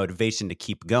find the motivation to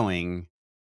keep going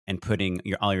and putting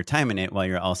all your time in it while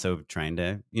you're also trying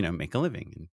to, make a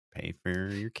living and pay for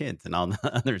your kids and all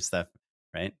the other stuff.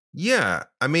 Right. Yeah.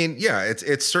 I mean, yeah,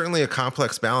 it's certainly a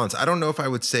complex balance. I don't know if I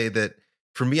would say that,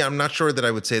 for me, I'm not sure that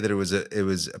I would say that it was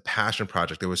a passion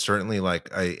project. It was certainly like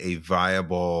a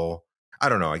viable. I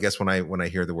don't know. I guess when I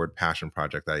hear the word passion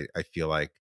project, I feel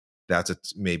like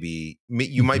that's maybe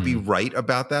you might be right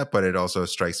about that, but it also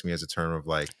strikes me as a term of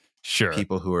like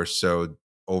people who are so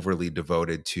overly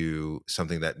devoted to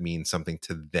something that means something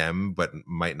to them, but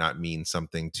might not mean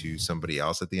something to somebody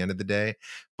else at the end of the day.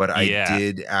 But I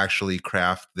did actually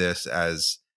craft this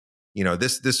as,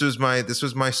 this was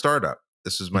my startup.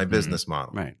 This was my business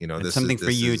model. Right. You know, it's this something is,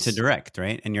 for you to direct,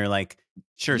 right? And you're like,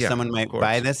 sure, someone might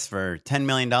buy this for $10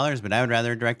 million, but I would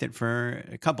rather direct it for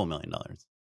a couple $1 million.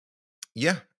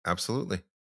 Yeah, absolutely.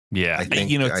 Yeah, I think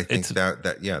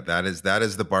that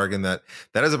is the bargain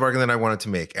that I wanted to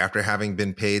make after having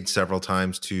been paid several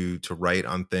times to write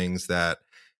on things that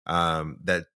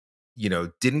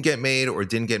didn't get made or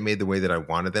didn't get made the way that I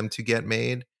wanted them to get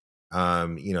made.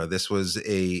 This was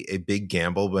a big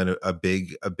gamble, but a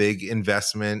big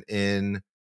investment in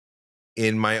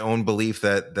my own belief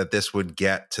that this would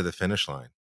get to the finish line.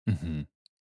 Mm-hmm.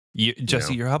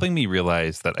 Jesse, you're helping me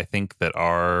realize that I think that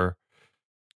our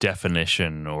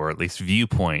definition, or at least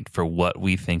viewpoint, for what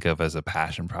we think of as a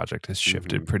passion project has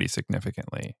shifted pretty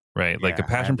significantly, right? Yeah, like a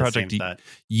passion project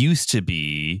used to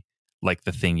be like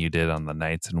the thing you did on the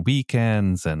nights and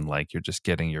weekends, and like you're just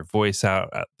getting your voice out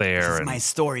there. This is my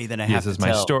story that I have to tell. This is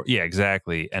my story. Yeah,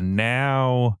 exactly. And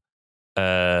now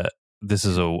this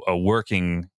is a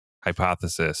working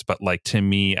hypothesis, but like to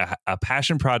me, a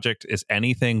passion project is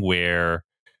anything where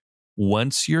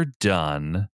once you're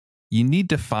done, you need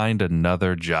to find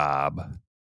another job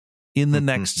in the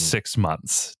next 6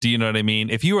 months. Do you know what I mean?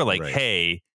 If you were like,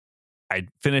 hey, I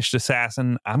finished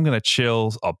Assassin, I'm going to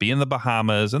chill, I'll be in the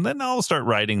Bahamas, and then I'll start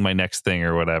writing my next thing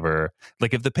or whatever.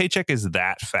 Like if the paycheck is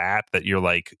that fat that you're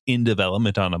like in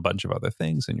development on a bunch of other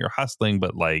things and you're hustling,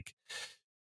 but like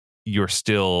you're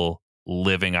still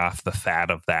living off the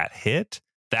fat of that hit,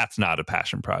 that's not a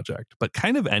passion project. But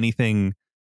kind of anything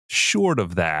short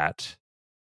of that,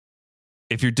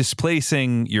 if you're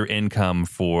displacing your income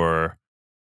for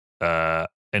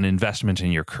an investment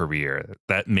in your career,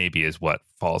 that maybe is what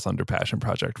falls under passion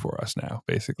project for us now,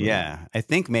 basically. Yeah, I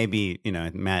think maybe,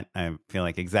 Matt, I feel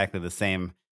like exactly the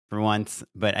same for once,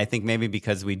 but I think maybe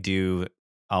because we do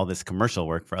all this commercial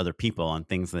work for other people on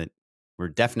things that we're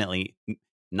definitely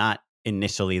not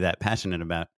initially that passionate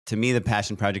about. To me, the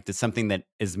passion project is something that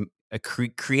is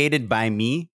created by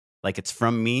me, like it's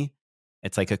from me.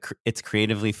 It's like it's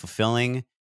creatively fulfilling,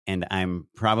 and I'm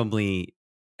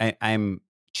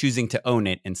choosing to own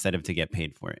it instead of to get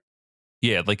paid for it.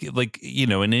 Yeah, like an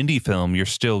indie film, you're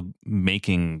still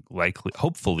making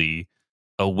hopefully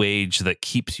a wage that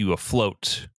keeps you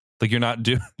afloat. Like you're not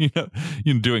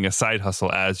doing a side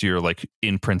hustle as you're like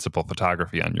in principal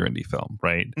photography on your indie film,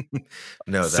 right?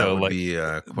 No, that would be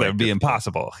that would be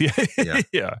impossible.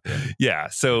 Yeah.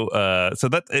 So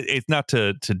that it's not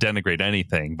to denigrate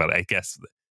anything, but I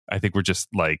think we're just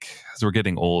like, as we're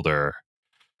getting older.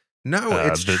 No,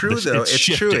 it's true though. It's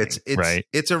true. It's right.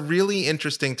 It's a really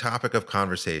interesting topic of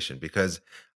conversation because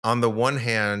on the one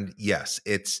hand, yes,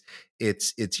 it's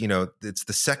the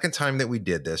second time that we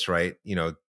did this, right?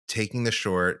 Taking the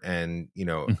short and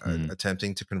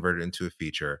attempting to convert it into a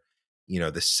feature.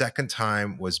 The second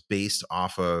time was based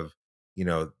off of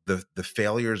the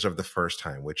failures of the first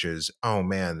time, which is, oh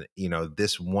man,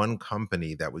 this one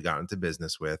company that we got into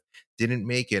business with didn't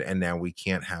make it, and now we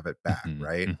can't have it back,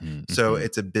 right? So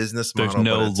it's a business model. There's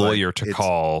no lawyer to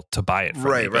call to buy it from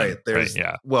right. There's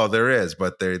well, there is,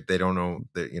 but they don't know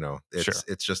that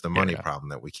it's just a money Yeah. problem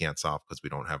that we can't solve because we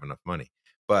don't have enough money.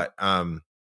 But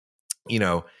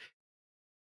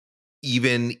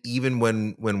even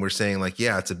when we're saying like,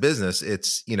 yeah, it's a business,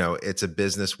 it's a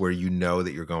business where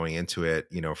that you're going into it,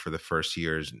 for the first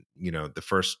years, the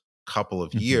first couple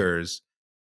of years,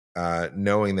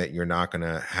 knowing that you're not going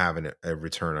to have a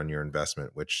return on your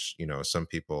investment, which, some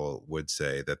people would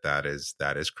say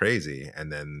that is crazy.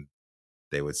 And then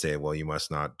they would say, well, you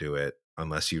must not do it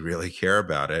unless you really care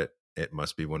about it. It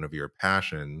must be one of your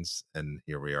passions. And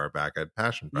here we are back at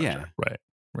passion project. Yeah. Right.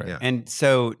 Yeah. And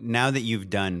so now that you've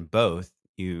done both,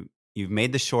 you've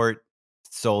made the short,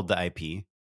 sold the IP,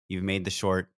 you've made the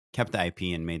short, kept the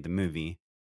IP, and made the movie.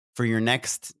 For your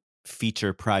next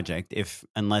feature project,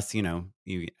 unless I don't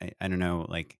know,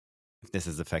 like if this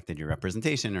has affected your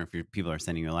representation or if people are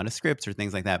sending you a lot of scripts or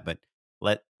things like that, but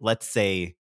let's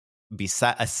say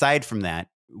aside from that,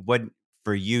 what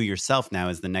for you yourself now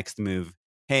is the next move?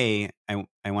 Hey,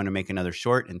 I want to make another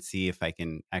short and see if I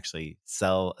can actually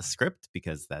sell a script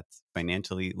because that's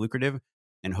financially lucrative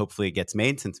and hopefully it gets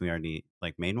made since we already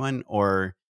made one,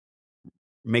 or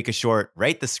make a short,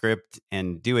 write the script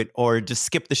and do it, or just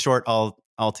skip the short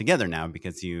all together now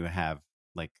because you have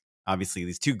like obviously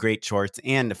these 2 great shorts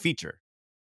and a feature.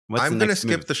 I'm going to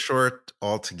skip the short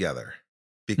altogether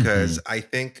because I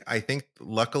think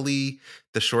luckily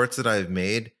the shorts that I've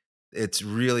made, it's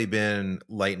really been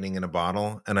lightning in a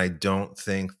bottle, and I don't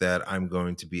think that I'm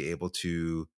going to be able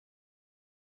to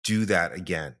do that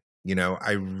again.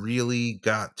 I really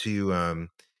got to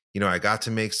I got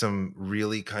to make some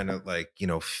really kind of like,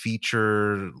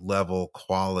 feature level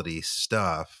quality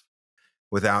stuff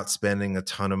without spending a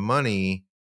ton of money.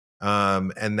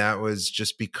 And that was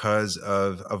just because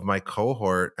of my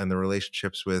cohort and the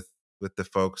relationships with the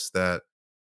folks that,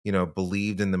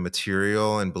 believed in the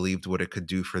material and believed what it could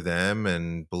do for them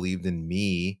and believed in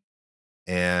me.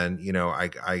 And,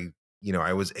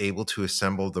 I was able to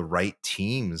assemble the right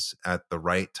teams at the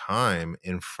right time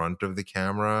in front of the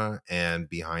camera and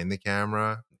behind the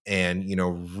camera. And,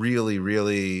 really,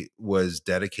 really was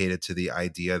dedicated to the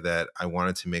idea that I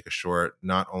wanted to make a short,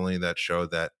 not only that showed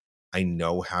that I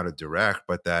know how to direct,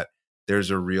 but that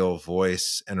there's a real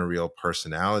voice and a real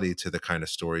personality to the kind of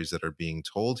stories that are being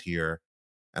told here.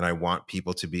 And I want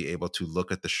people to be able to look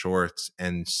at the shorts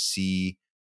and see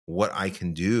what I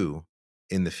can do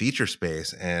in the feature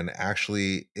space. And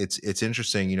actually it's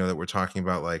interesting, that we're talking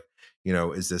about like,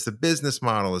 is this a business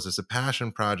model? Is this a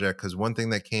passion project? Because one thing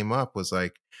that came up was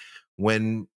like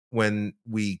when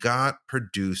we got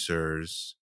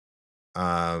producers,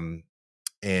 and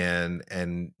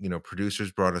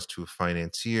producers brought us to a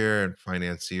financier, and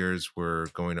financiers were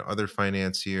going to other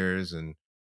financiers and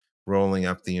rolling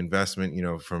up the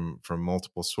investment, from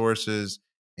multiple sources.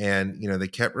 And, they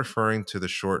kept referring to the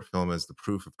short film as the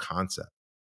proof of concept.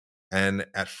 And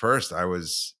at first I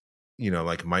was,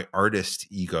 like my artist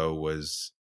ego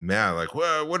was mad, like,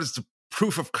 well, what is the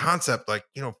proof of concept? Like,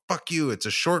 fuck you. It's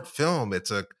a short film.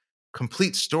 It's a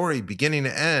complete story, beginning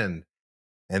to end.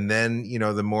 And then,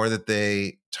 the more that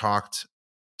they talked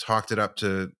it up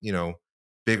to,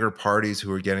 bigger parties who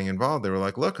were getting involved, they were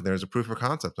like, look, there's a proof of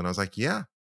concept. And I was like, yeah,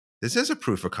 this is a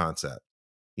proof of concept,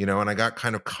 and I got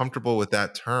kind of comfortable with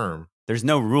that term. There's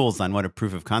no rules on what a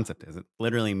proof of concept is. It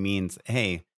literally means,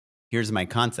 hey, here's my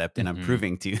concept, and I'm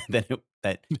proving to you that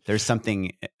there's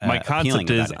something. My concept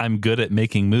is I'm good at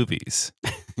making movies.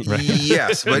 Right?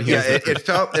 Yes, but yeah, it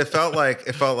felt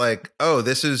like, oh,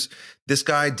 this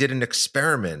guy did an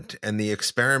experiment, and the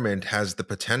experiment has the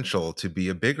potential to be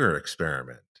a bigger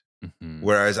experiment.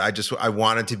 Whereas I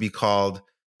wanted to be called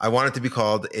a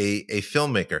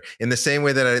filmmaker in the same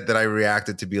way that I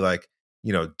reacted to be like,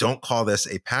 don't call this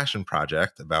a passion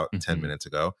project about 10 minutes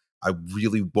ago. I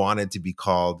really wanted to be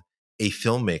called a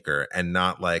filmmaker and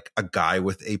not like a guy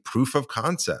with a proof of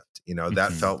concept.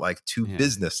 That felt like too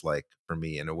business-like for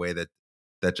me in a way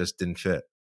that just didn't fit.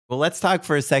 Well, let's talk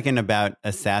for a second about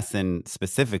Assassin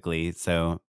specifically.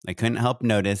 So I couldn't help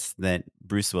notice that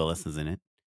Bruce Willis is in it.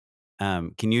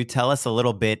 Can you tell us a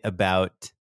little bit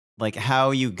about like how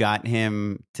you got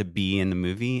him to be in the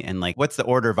movie and like what's the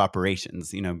order of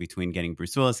operations, between getting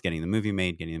Bruce Willis, getting the movie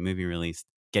made, getting the movie released,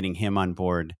 getting him on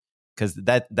board? Because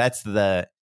that's the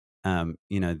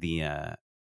the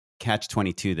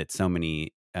catch-22 that so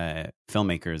many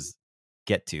filmmakers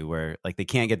get to, where like they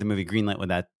can't get the movie greenlit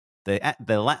without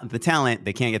the talent.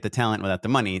 They can't get the talent without the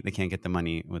money. They can't get the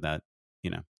money without,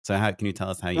 So how can you tell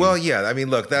us how you? Well, yeah, I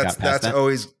mean, look, that's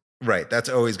always right. That's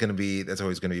always going to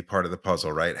be part of the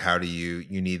puzzle, right? How do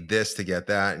you need this to get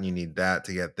that, and you need that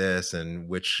to get this, and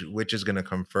which is going to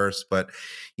come first? But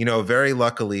very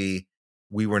luckily,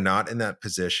 we were not in that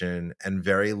position, and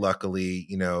very luckily,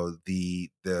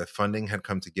 the funding had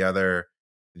come together.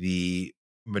 The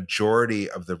majority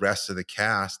of the rest of the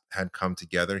cast had come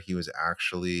together. He was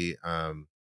actually,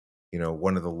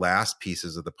 one of the last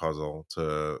pieces of the puzzle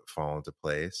to fall into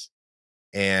place.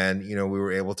 And, we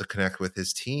were able to connect with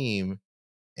his team,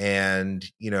 and,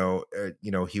 he was.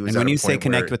 And when you say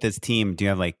connect with his team, do you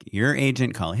have like your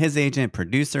agent call his agent,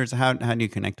 producers? How do you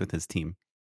connect with his team?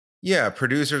 Yeah,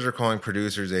 producers are calling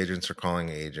producers, agents are calling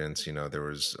agents. There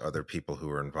was other people who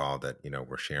were involved that,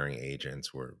 were sharing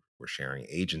agents, were sharing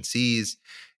agencies.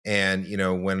 And,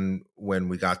 when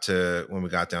we got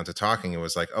down to talking, it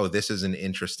was like, oh, this is an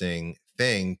interesting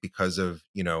thing because of,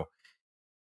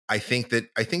 I think that,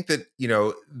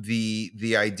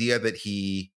 the idea that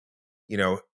he,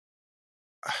 how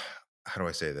do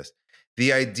I say this?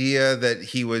 The idea that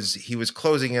he was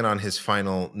closing in on his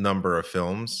final number of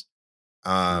films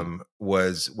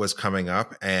was coming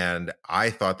up, and I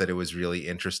thought that it was really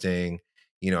interesting,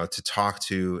 to talk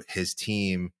to his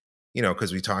team,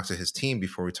 because we talked to his team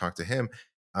before we talked to him.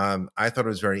 I thought it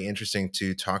was very interesting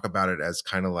to talk about it as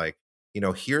kind of like,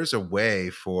 here's a way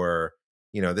for,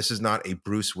 this is not a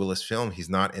Bruce Willis film. He's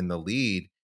not in the lead.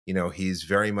 you know, he's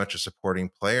very much a supporting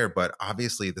player, but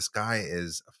obviously this guy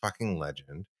is a fucking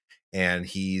legend and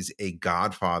he's a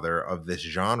godfather of this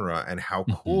genre. And how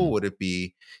cool would it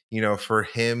be, you know, for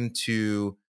him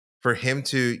to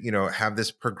you know, have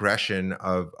this progression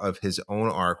of his own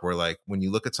arc where, like, when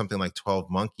you look at something like 12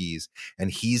 Monkeys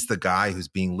and he's the guy who's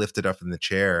being lifted up in the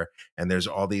chair and there's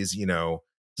all these, you know,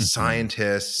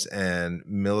 scientists and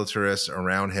militarists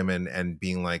around him and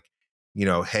being like, you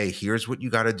know, hey, here's what you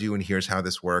got to do and here's how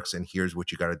this works and here's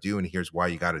what you got to do and here's why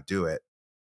you got to do it.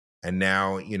 And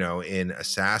now, you know, in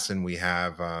Assassin we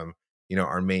have you know,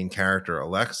 our main character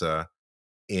Alexa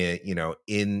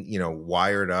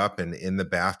wired up and in the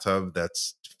bathtub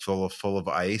that's full of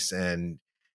ice and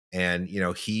you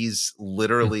know, he's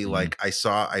literally like, I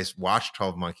watched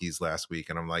 12 Monkeys last week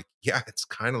and I'm like, yeah, it's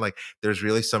kind of like there's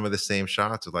really some of the same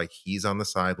shots of like he's on the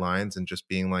sidelines and just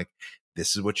being like,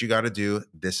 this is what you got to do,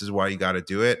 this is why you got to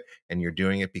do it, and you're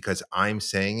doing it because I'm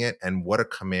saying it. And what a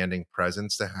commanding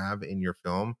presence to have in your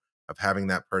film of having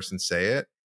that person say it.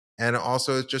 And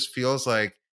also it just feels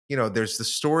like, you know, there's the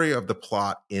story of the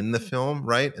plot in the film,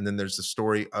 right? And then there's the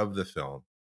story of the film.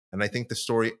 And I think the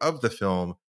story of the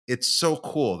film, it's so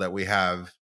cool that we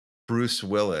have Bruce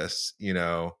Willis, you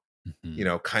know,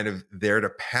 kind of there to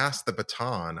pass the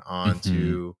baton on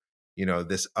to, you know,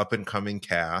 this up and coming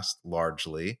cast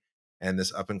largely, and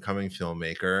this up and coming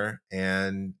filmmaker,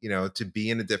 and, you know, to be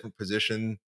in a different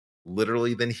position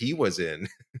literally than he was in,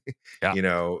 you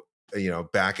know,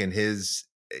 back in his,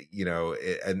 you know,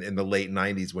 in the late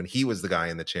 90s when he was the guy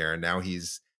in the chair, and now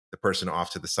he's the person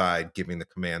off to the side giving the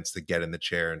commands to get in the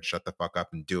chair and shut the fuck up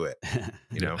and do it.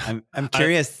 You know, I'm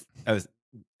curious. You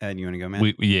want to go,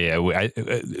 man?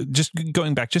 Just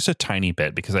going back just a tiny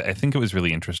bit, because I think it was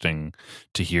really interesting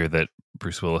to hear that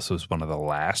Bruce Willis was one of the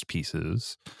last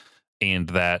pieces, and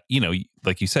that, you know,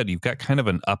 like you said, you've got kind of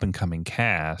an up and coming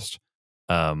cast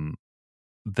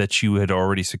that you had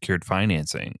already secured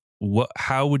financing. What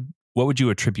would you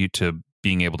attribute to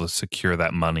being able to secure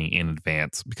that money in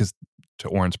advance? Because to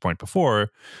Oren's point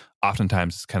before,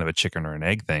 oftentimes it's kind of a chicken or an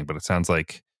egg thing, but it sounds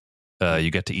like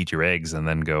you get to eat your eggs and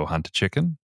then go hunt a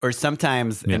chicken. Or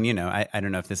sometimes, and you know, I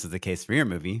don't know if this is the case for your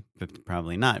movie, but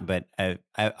probably not. But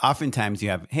oftentimes you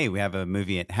have, hey, we have a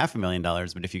movie at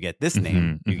 $500,000, but if you get this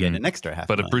name, you get an extra $500,000.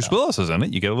 But if Bruce Willis is in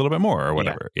it, you get a little bit more or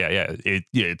whatever. Yeah.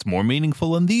 It's more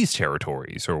meaningful in these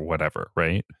territories or whatever,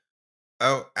 right?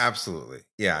 Oh, absolutely.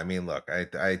 Yeah. I mean, look, I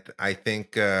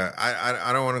think I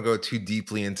don't want to go too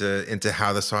deeply into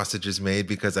how the sausage is made,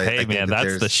 because I think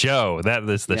that's the show. That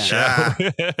is the show.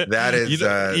 That is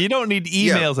you don't need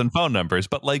emails and phone numbers,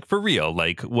 but like for real,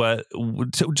 like so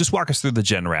just walk us through the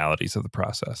generalities of the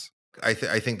process. I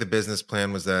think the business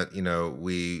plan was that, you know,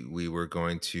 we were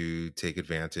going to take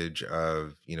advantage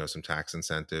of, you know, some tax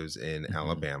incentives in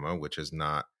Alabama, which is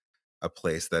not a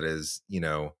place that is, you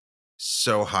know,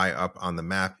 so high up on the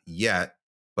map yet,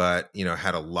 but, you know,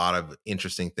 had a lot of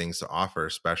interesting things to offer,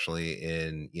 especially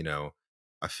in, you know,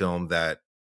 a film that,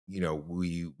 you know,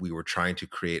 we were trying to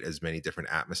create as many different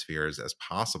atmospheres as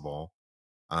possible,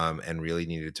 and really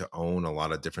needed to own a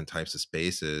lot of different types of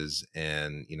spaces,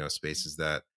 and, you know, spaces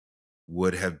that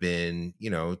would have been,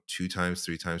 you know, 2 times,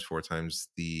 3 times, 4 times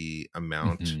the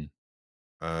amount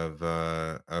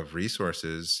of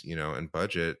resources, you know, and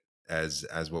budget as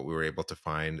what we were able to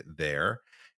find there.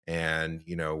 And,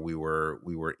 you know, we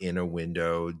were in a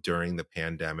window during the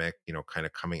pandemic, you know, kind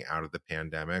of coming out of the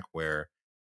pandemic, where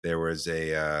there was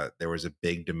a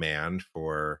big demand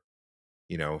for,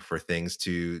 you know, for things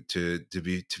to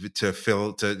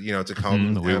fill, to, you know, to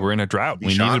come. We were in a drought. We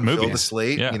needed movies. Fill the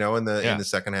slate, you know, in the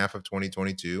second half of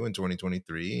 2022 and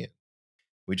 2023.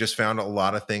 We just found a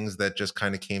lot of things that just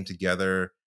kind of came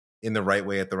together in the right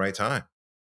way at the right time.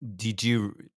 Did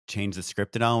you change the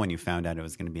script at all when you found out it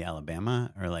was going to be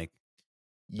Alabama, or like?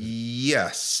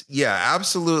 Yes. Yeah,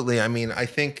 absolutely. I mean, I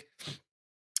think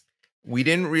we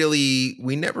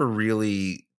never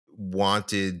really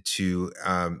wanted to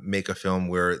make a film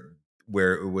where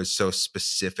it was so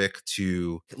specific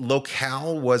to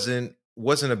locale. Wasn't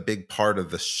a big part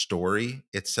of the story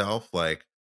itself. Like,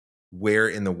 where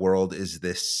in the world is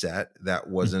this set? That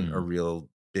wasn't a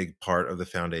real big part of the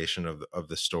foundation of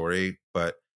the story.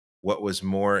 But what was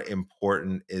more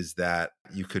important is that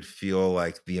you could feel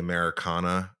like the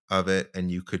Americana of it,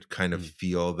 and you could kind of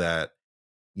feel that,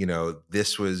 you know,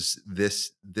 this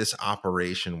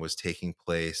operation was taking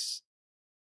place,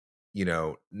 you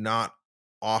know, not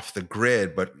off the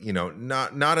grid, but, you know,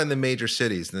 not in the major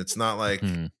cities. And it's not like,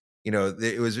 you know,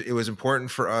 it was important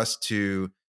for us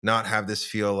to not have this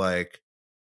feel like,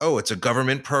 oh, it's a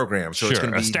government program, so it's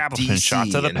going to be establishment DC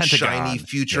shots of the and Pentagon. shiny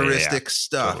futuristic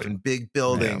stuff Totally. and big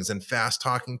buildings and fast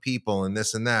talking people and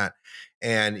this and that.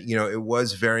 And, you know, it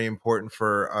was very important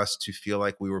for us to feel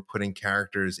like we were putting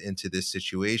characters into this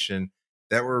situation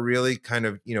that were really kind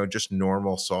of, you know, just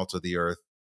normal salt of the earth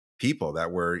people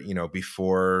that were, you know,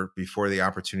 before the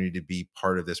opportunity to be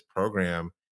part of this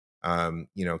program,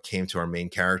 you know, came to our main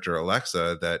character,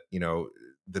 Alexa, that, you know,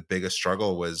 the biggest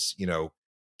struggle was, you know,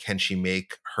 can she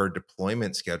make her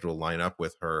deployment schedule line up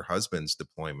with her husband's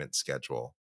deployment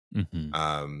schedule?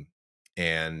 Mm-hmm.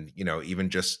 And, you know, even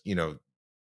just, you know,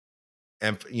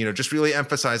 just really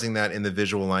emphasizing that in the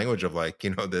visual language of like,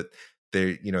 you know, that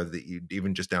they, you know,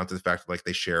 even just down to the fact that like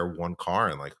they share one car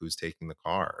and like who's taking the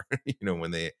car, you know,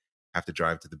 when they have to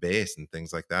drive to the base and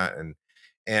things like that.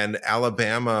 And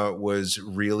Alabama was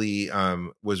really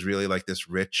like this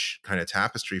rich kind of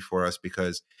tapestry for us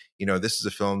because, you know, this is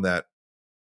a film that,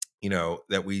 you know,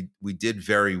 that we did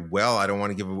very well. I don't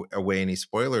want to give away any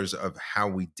spoilers of how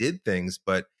we did things,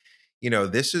 but, you know,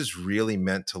 this is really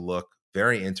meant to look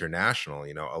very international.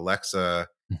 You know, Alexa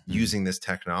using this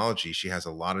technology, she has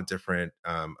a lot of different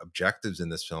objectives in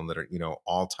this film that are, you know,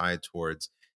 all tied towards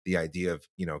the idea of,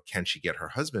 you know, can she get her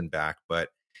husband back? But,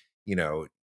 you know,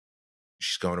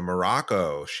 she's going to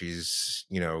Morocco. She's,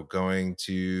 you know, going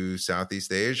to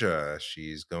Southeast Asia.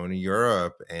 She's going to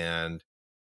Europe. And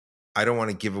I don't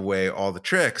want to give away all the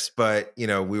tricks, but, you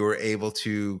know, we were able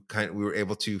to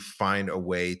find a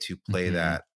way to play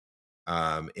that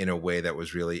in a way that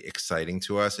was really exciting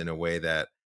to us, in a way that,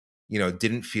 you know,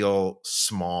 didn't feel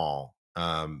small,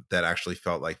 that actually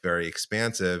felt like very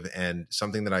expansive. And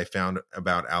something that I found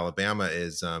about Alabama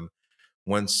is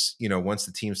once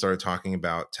the team started talking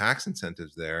about tax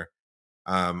incentives there,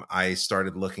 I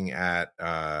started looking at,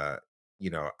 you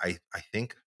know, I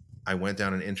think I went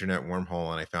down an internet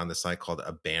wormhole and I found this site called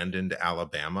Abandoned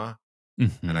Alabama.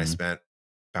 And I spent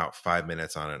about 5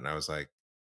 minutes on it. And I was like,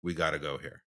 we got to go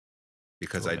here,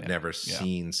 because I'd never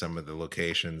seen some of the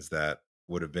locations that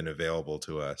would have been available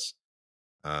to us.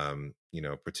 You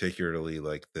know, particularly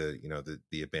like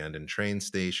the abandoned train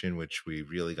station, which we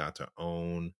really got to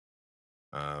own.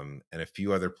 And a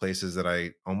few other places that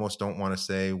I almost don't want to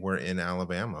say were in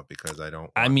Alabama because I don't.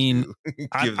 I'm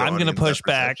going to push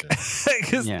back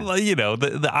because, you know,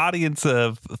 the audience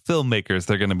of filmmakers,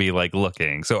 they're going to be like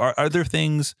looking. So are there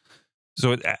things?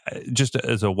 So just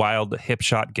as a wild hip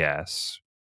shot guess,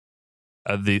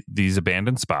 these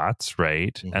abandoned spots,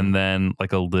 right? And then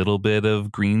like a little bit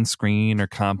of green screen or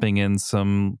comping in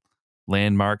some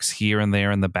landmarks here and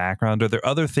there in the background. Are there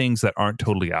other things that aren't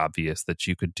totally obvious that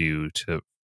you could do to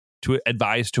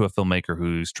advise to a filmmaker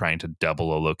who's trying to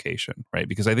double a location, right?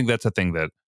 Because I think that's a thing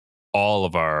that all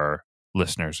of our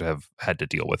listeners have had to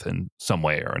deal with in some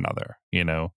way or another, you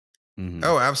know?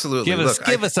 Oh, absolutely. Give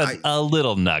us a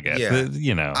little nugget. Yeah.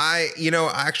 You know,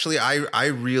 I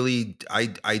really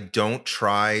don't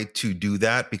try to do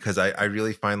that because I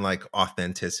really find like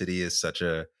authenticity is such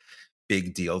a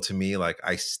big deal to me. Like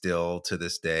I still to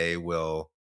this day will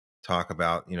talk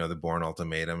about, you know, the Bourne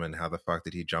Ultimatum and how the fuck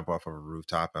did he jump off of a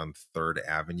rooftop on 3rd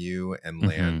Avenue and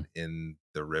land in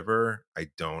the river? I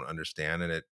don't understand.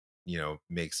 And it, you know,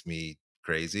 makes me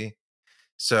crazy.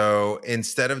 So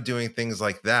instead of doing things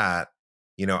like that,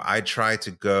 you know, I try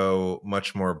to go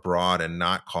much more broad and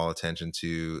not call attention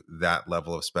to that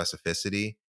level of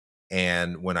specificity.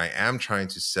 And when I am trying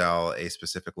to sell a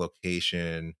specific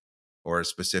location or a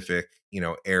specific, you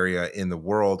know, area in the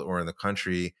world or in the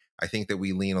country, I think that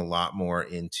we lean a lot more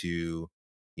into,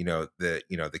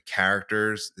 the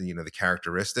characters, the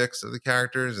characteristics of the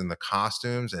characters and the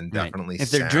costumes, and definitely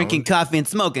if they're drinking coffee and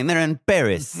smoking, they're in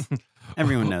Paris.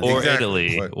 Everyone knows. Or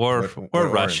exactly. Italy, or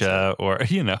Russia, or,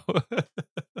 you know.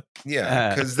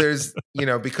 Yeah, because there's,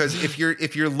 because if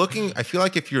you're looking, I feel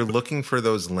like if you're looking for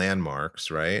those landmarks,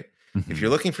 right? Mm-hmm. If you're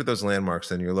looking for those landmarks,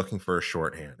 then you're looking for a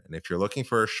shorthand. And if you're looking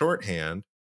for a shorthand,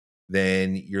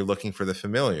 then you're looking for the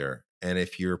familiar. And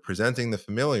if you're presenting the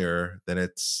familiar, then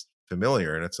it's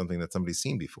familiar and it's something that somebody's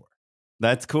seen before.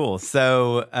 That's cool.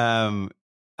 So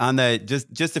on the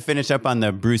just to finish up on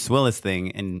the Bruce Willis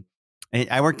thing, and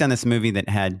I worked on this movie that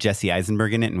had Jesse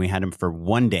Eisenberg in it, and we had him for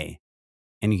one day.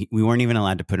 And we weren't even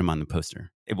allowed to put him on the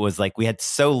poster. It was like we had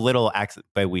so little access,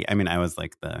 but I was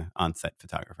like the on-set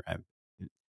photographer. I'm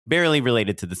barely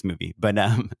related to this movie, but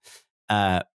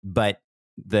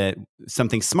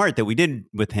something smart that we did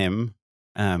with him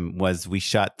was we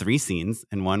shot 3 scenes,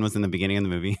 and one was in the beginning of the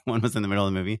movie, one was in the middle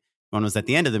of the movie, one was at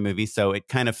the end of the movie. So it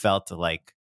kind of felt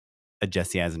like a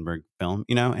Jesse Eisenberg film,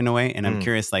 in a way. And I'm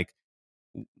curious, like,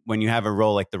 when you have a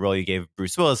role like the role you gave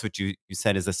Bruce Willis, which you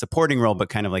said is a supporting role, but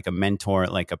kind of like a mentor,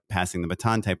 like a passing the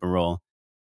baton type of role,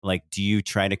 like, do you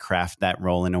try to craft that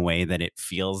role in a way that it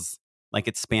feels like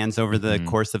it spans over the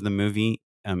course of the movie,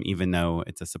 even though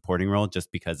it's a supporting role,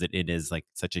 just because it is like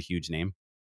such a huge name?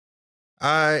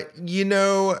 That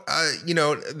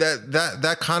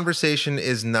conversation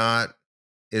is not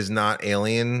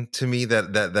alien to me.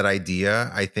 That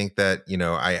idea. I think that,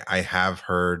 I have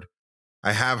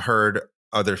heard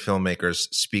other filmmakers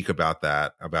speak about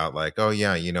that, about like, oh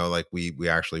yeah, like we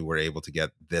actually were able to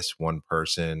get this one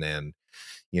person, and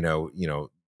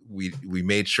we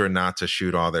made sure not to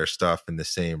shoot all their stuff in the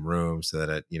same room, so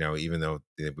that even though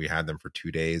we had them for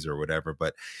 2 days or whatever,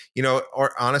 but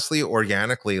or honestly,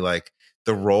 organically, like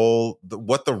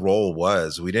what the role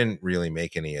was, we didn't really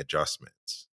make any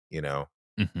adjustments.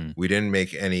 We didn't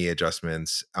make any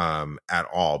adjustments at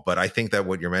all. But I think that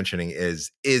what you're mentioning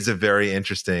is a very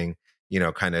interesting,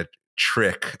 kind of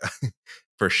trick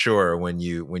for sure, when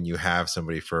you have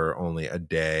somebody for only a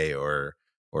day or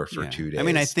for 2 days. I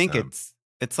mean, I think it's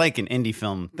like an indie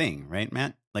film thing, right,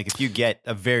 Matt? Like, if you get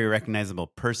a very recognizable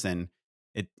person,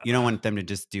 you don't want them to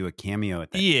just do a cameo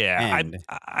at the end.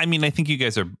 I mean, I think you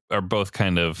guys are both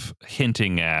kind of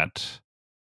hinting at,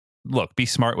 look, be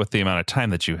smart with the amount of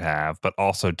time that you have, but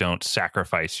also don't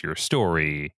sacrifice your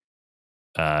story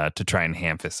to try and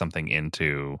ham-fist something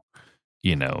into,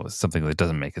 something that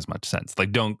doesn't make as much sense.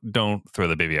 Like, don't throw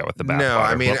the baby out with the bathwater. No,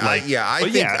 I mean,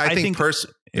 I think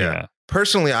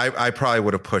personally, I probably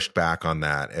would have pushed back on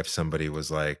that if somebody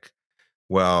was like,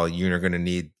 well, you're going to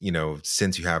need,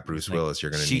 since you have Bruce Willis,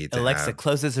 you're going to need to Alexa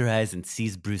closes her eyes and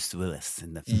sees Bruce Willis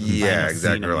in the yeah,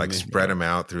 exactly. Or like spread him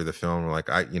out through the film. Like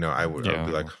I would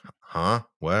be like, huh?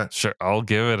 What? Sure, I'll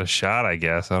give it a shot, I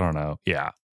guess. I don't know.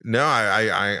 Yeah. No,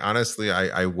 I honestly,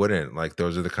 I wouldn't. Like,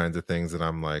 those are the kinds of things that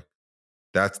I'm like,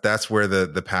 that's where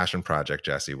the passion project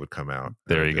Jesse would come out.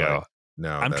 There you go. Like,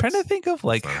 no, I'm trying to think of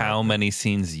like how many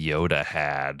scenes Yoda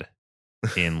had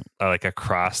in like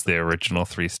across the original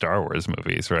 3 Star Wars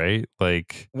movies, right?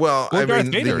 Like, I Darth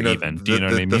mean, Vader even. Do you know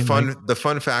what I mean? The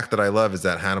fun fact that I love is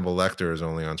that Hannibal Lecter is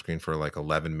only on screen for like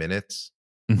 11 minutes.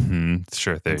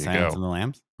 Sure, there you Silence go. of the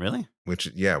Lambs, really? Which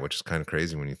is kind of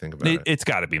crazy when you think about it. It's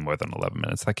got to be more than 11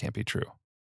 minutes. That can't be true.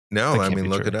 No, I mean,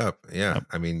 look it up. Yeah,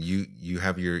 I mean, you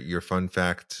have your fun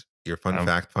fact,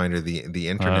 fact finder, the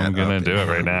internet. I'm gonna do it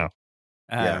right now.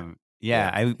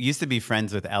 I used to be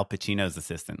friends with Al Pacino's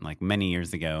assistant like many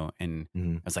years ago, and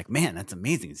I was like, man, that's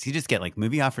amazing. Does he just get like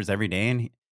movie offers every day? And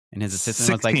his assistant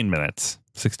 16 was like, minutes.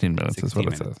 16 minutes is what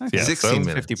it says. Okay. Yeah, 16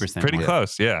 minutes. 50%. Pretty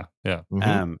close. Yeah.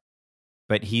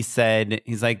 But he said,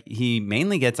 he's like, he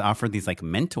mainly gets offered these like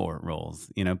mentor roles.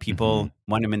 People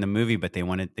want him in the movie, but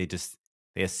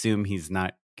they assume he's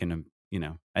not gonna,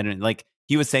 I don't like.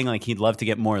 He was saying like he'd love to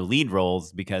get more lead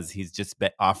roles because he's just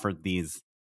offered these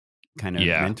kind of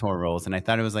mentor roles. And I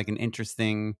thought it was like an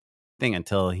interesting thing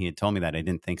until he had told me that. I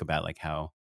didn't think about like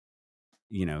how,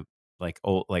 like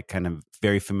old, like kind of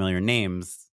very familiar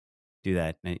names do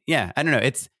that. And I don't know.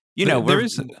 It's,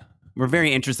 we're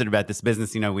very interested about this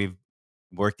business. We've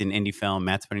worked in indie film.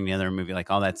 Matt's putting together a movie, like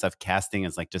all that stuff. Casting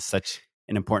is like just such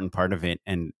an important part of it,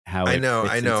 and how I know.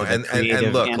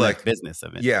 And look, like business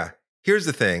of it. Yeah. Here's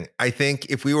the thing. I think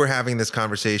if we were having this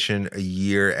conversation a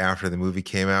year after the movie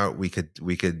came out, we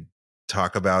could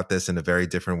talk about this in a very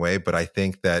different way. But I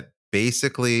think that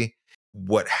basically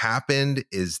what happened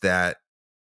is that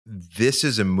this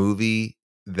is a movie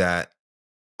that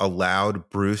allowed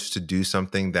Bruce to do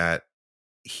something that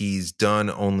he's done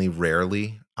only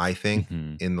rarely, I think,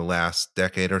 in the last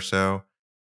decade or so.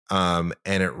 And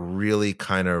it really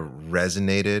kind of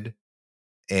resonated.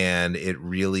 And it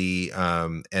really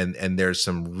and there's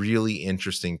some really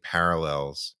interesting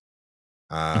parallels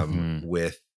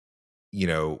with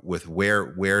with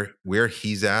where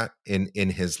he's at in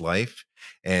his life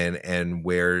and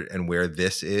where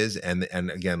this is, and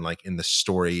again, like in the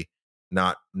story,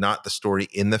 not the story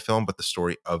in the film, but the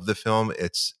story of the film.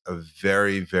 It's a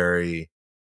very, very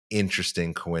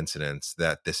interesting coincidence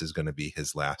that this is going to be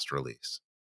his last release.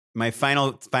 My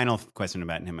final question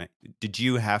about him: did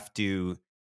you have to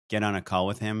get on a call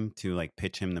with him to like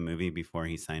pitch him the movie before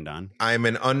he signed on? I'm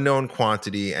an unknown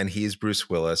quantity, and he's Bruce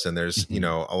Willis, and there's a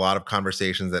lot of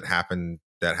conversations that have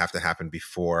to happen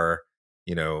before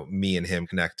me and him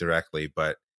connect directly.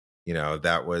 But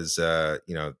that was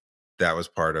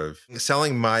part of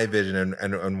selling my vision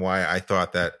and why I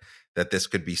thought that this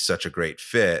could be such a great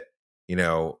fit.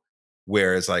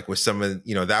 Whereas like with some of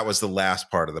that was the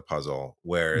last part of the puzzle.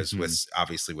 Whereas with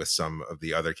obviously with some of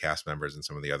the other cast members and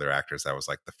some of the other actors, that was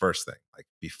like the first thing. Like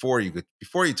before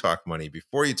you talk money,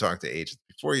 before you talk to agents,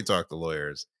 before you talk to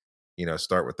lawyers,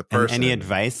 start with the person. And any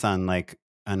advice on like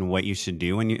on what you should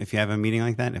do if you have a meeting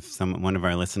like that? If one of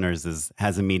our listeners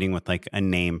has a meeting with like a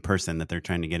name person that they're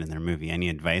trying to get in their movie, any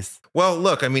advice? Well,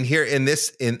 look, I mean, here in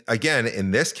this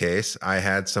case, I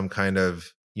had some kind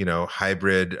of,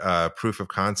 hybrid proof of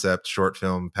concept short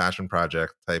film passion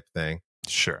project type thing.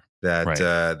 Sure. That Right.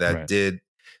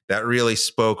 that really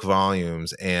spoke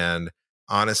volumes. And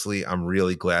honestly, I'm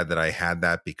really glad that I had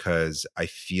that, because I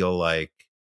feel like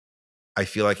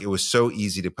it was so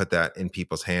easy to put that in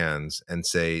people's hands and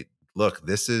say, look,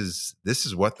 this is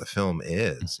what the film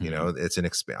is. Mhm.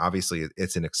 It's obviously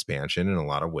it's an expansion in a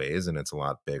lot of ways, and it's a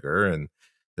lot bigger, and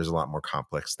there's a lot more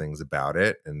complex things about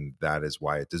it, and that is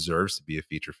why it deserves to be a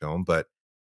feature film. But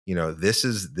this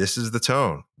is the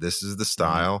tone, this is the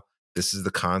style, this is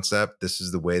the concept, this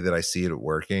is the way that I see it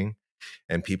working.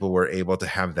 And people were able to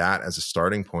have that as a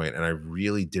starting point, and I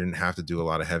really didn't have to do a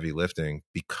lot of heavy lifting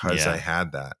because I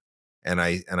had that. And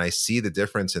I see the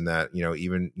difference in that.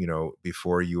 Even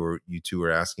before you two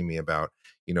were asking me about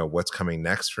what's coming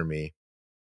next for me,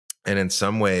 and in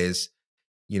some ways,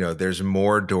 there's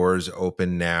more doors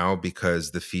open now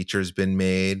because the feature's been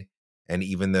made. And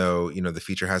even though the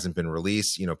feature hasn't been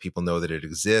released, people know that it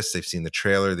exists, they've seen the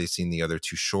trailer, they've seen the other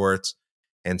two shorts.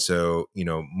 And so,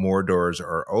 more doors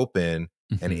are open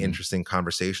and Mhm. interesting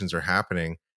conversations are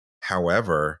happening.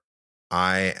 However,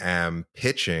 I am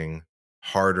pitching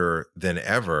harder than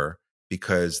ever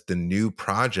because the new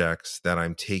projects that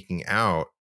I'm taking out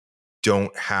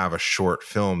don't have a short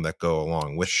film that go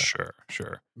along with them.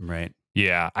 Sure. Right.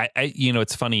 Yeah. I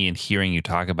it's funny in hearing you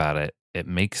talk about it. It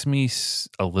makes me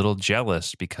a little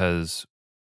jealous because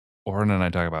Oren and I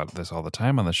talk about this all the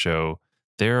time on the show.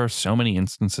 There are so many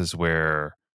instances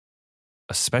where,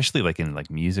 especially like in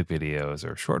like music videos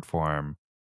or short form,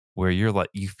 where you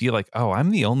feel like, oh,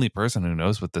 I'm the only person who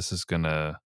knows what this is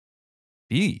gonna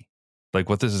be, like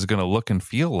what this is gonna look and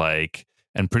feel like.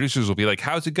 And producers will be like,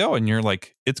 how's it going? And you're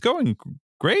like, it's going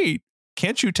great.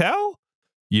 Can't you tell?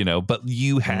 But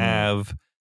you have,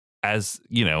 as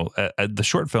the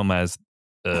short film as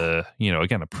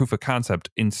again, a proof of concept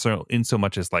in so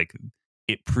much as like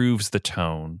it proves the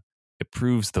tone, it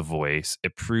proves the voice,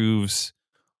 it proves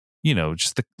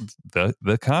just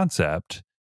the concept.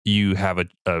 You have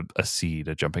a seed,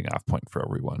 a jumping off point for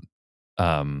everyone.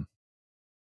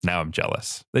 Now I'm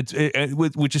jealous. Which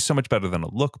is so much better than a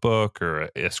lookbook or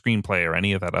a screenplay or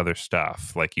any of that other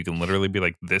stuff. Like you can literally be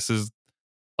like, this is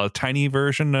a tiny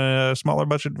version, a smaller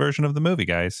budget version of the movie,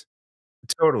 guys.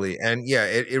 Totally. And yeah,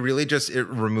 it really just, it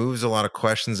removes a lot of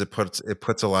questions. It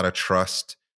puts a lot of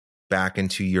trust back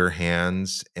into your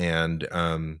hands, and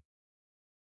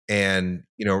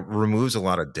removes a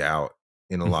lot of doubt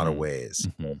in a lot of ways,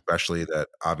 especially that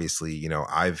obviously,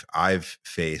 I've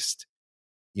faced,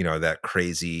 that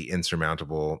crazy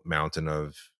insurmountable mountain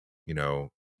of,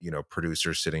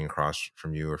 producers sitting across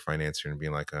from you or financier and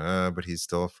being like, but he's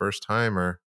still a first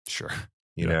timer. Sure.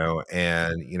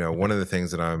 And one of the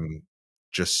things that I'm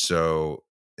just so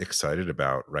excited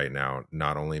about right now,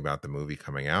 not only about the movie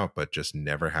coming out, but just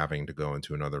never having to go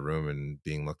into another room and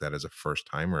being looked at as a first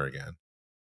timer again,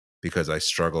 because I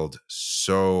struggled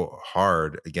so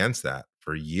hard against that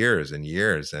for years and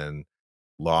years, and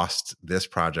lost this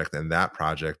project and that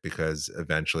project because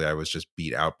eventually I was just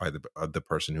beat out by the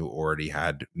person who already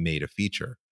had made a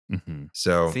feature.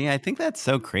 So see, I think that's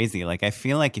so crazy. Like, I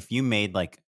feel like if you made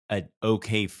like an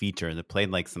okay feature that played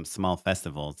like some small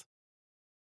festivals,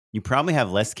 you probably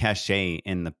have less cachet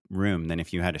in the room than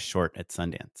if you had a short at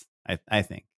Sundance. I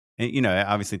think, and,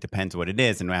 obviously it depends what it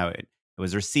is and how it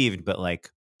was received. But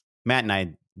like Matt and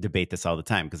I debate this all the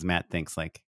time because Matt thinks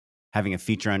like having a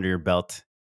feature under your belt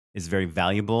is very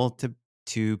valuable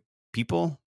to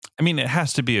people. I mean, it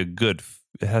has to be a good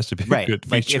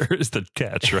feature, is the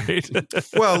catch, right?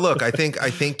 Well, look, I think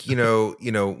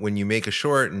when you make a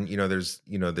short, and there's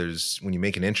when you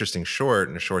make an interesting short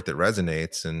and a short that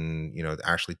resonates and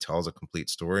actually tells a complete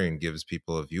story and gives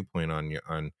people a viewpoint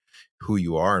on who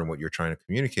you are and what you're trying to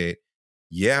communicate.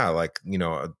 Yeah, like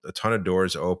a ton of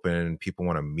doors open, people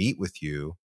want to meet with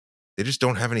you. They just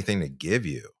don't have anything to give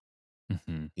you.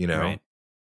 Right.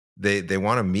 They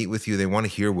want to meet with you. They want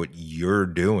to hear what you're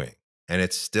doing. And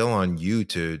it's still on you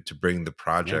to bring the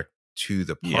project to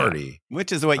the party.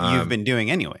 Which is what you've been doing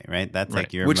anyway, right? That's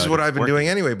like your which is what I've been doing working.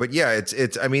 anyway. But yeah,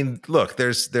 it's I mean, look,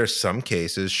 there's some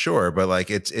cases, sure, but like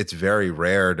it's very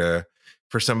rare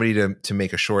for somebody to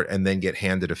make a short and then get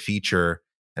handed a feature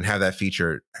and have that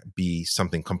feature be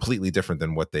something completely different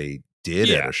than what they did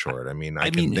at a short. I mean, I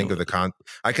can think of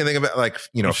like,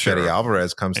 Sure. Fede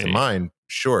Alvarez comes to mind,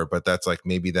 sure, but that's like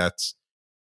maybe that's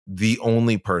the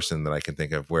only person that I can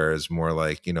think of, whereas more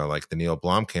like, like the Neil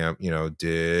Blomkamp,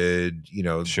 did,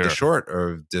 Sure. the short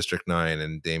of District 9,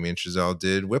 and Damien Chazelle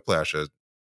did Whiplash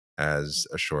as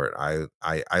a short.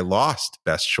 I lost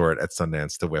Best Short at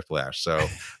Sundance to Whiplash. So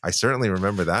I certainly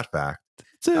remember that fact.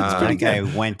 That guy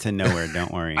went to nowhere.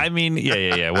 Don't worry. I mean,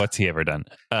 yeah. What's he ever done?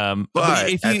 But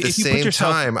at the same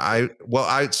time,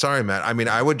 sorry, Matt. I mean,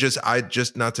 I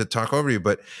just not to talk over you,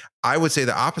 but I would say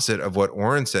the opposite of what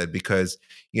Oren said, because,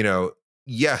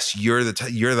 yes, you're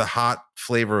the hot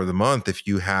flavor of the month if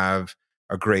you have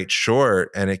a great short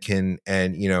and it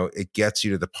gets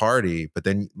you to the party. But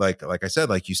then, like I said,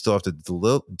 like you still have to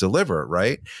deliver,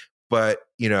 right? But,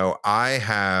 I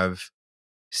have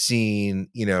seen,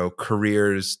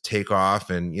 careers take off,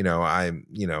 and,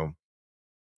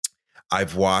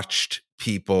 I've watched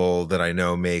people that I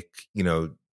know make,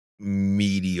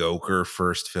 mediocre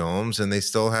first films, and they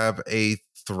still have a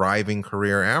thriving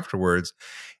career afterwards.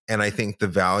 And I think the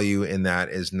value in that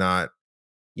is not,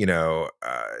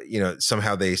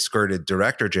 somehow they skirted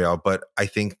director jail, but I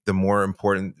think the more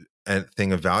important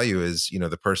thing of value is,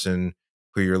 the person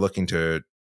who you're looking to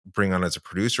bring on as a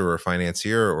producer or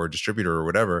financier or distributor or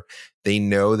whatever, they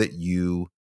know that you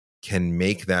can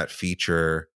make that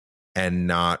feature and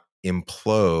not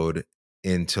implode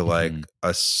into like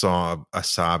a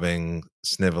sobbing,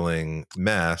 sniveling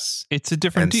mess. It's a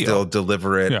different deal. Still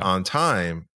deliver it on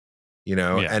time,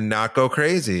 and not go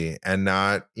crazy, and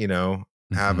not,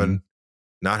 have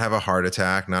a heart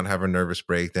attack, not have a nervous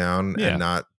breakdown, and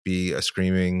not be a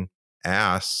screaming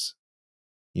ass,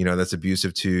 that's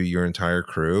abusive to your entire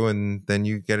crew. And then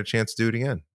you get a chance to do it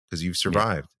again because you've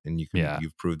survived and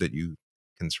you've proved that you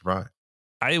can survive.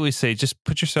 I always say, just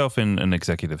put yourself in an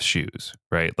executive's shoes,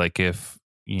 right? Like if,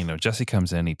 Jesse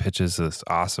comes in, he pitches this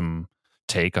awesome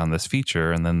take on this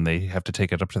feature, and then they have to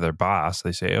take it up to their boss.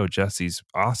 They say, oh, Jesse's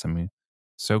awesome.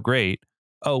 So great.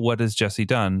 Oh, what has Jesse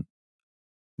done?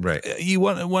 Right. You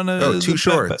want to two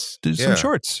shorts. Do some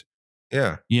shorts.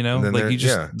 Yeah.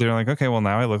 They're like, okay, well,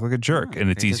 now I look like a jerk.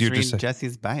 And it's easier to say.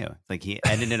 Jesse's bio. It's like he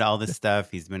edited all this stuff.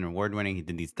 He's been award winning. He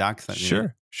did these docs.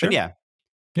 Sure. But yeah.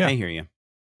 I hear you.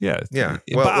 Yeah.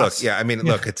 Well, boss. look, I mean,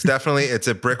 look, it's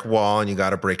a brick wall, and you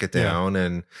got to break it down.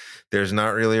 And there's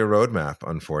not really a roadmap,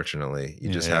 unfortunately. You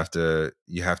just have to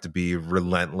be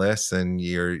relentless, and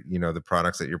the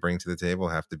products that you're bringing to the table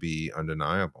have to be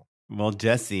undeniable. Well,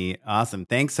 Jesse, awesome.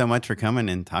 Thanks so much for coming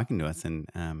and talking to us, and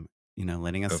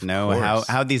letting us know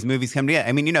how these movies come together.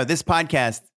 I mean, this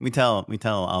podcast, we tell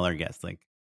all our guests, like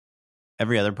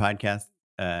every other podcast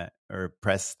or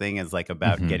press thing is like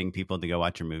about getting people to go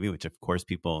watch a movie, which of course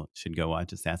people should go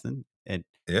watch Assassin. It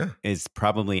is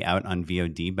probably out on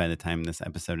VOD by the time this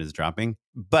episode is dropping.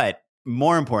 But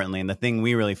more importantly, and the thing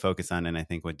we really focus on, and I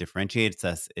think what differentiates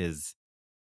us is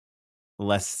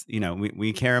less,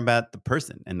 we care about the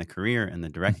person and the career and the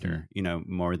director,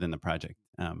 more than the project.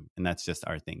 And that's just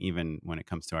our thing, even when it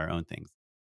comes to our own things.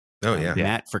 Oh, yeah.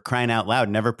 Matt, for crying out loud,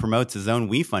 never promotes his own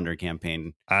WeFunder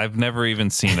campaign. I've never even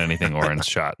seen anything Oren's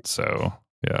shot. So,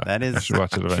 yeah. That is I should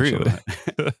watch it eventually.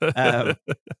 True.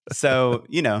 So,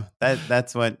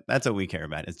 that's what we care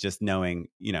about. It's just knowing,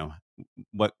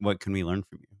 what can we learn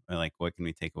from you? Or like, what can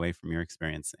we take away from your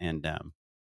experience? And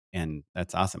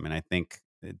that's awesome. And I think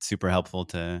it's super helpful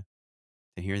to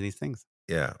hear these things.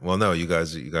 Yeah. Well, no, you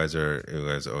guys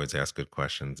always ask good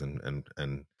questions and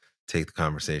take the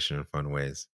conversation in fun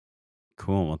ways.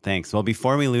 Cool. Well, thanks. Well,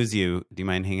 before we lose you, do you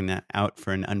mind hanging out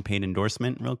for an unpaid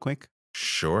endorsement real quick?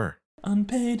 Sure.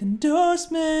 Unpaid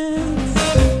endorsements.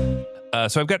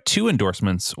 So I've got two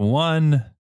endorsements. One,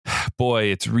 boy,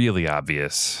 it's really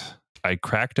obvious. I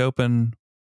cracked open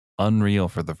Unreal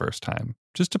for the first time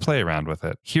just to play around with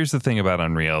it. Here's the thing about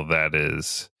Unreal that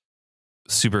is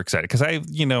super excited, because I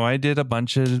did a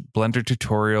bunch of Blender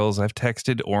tutorials. I've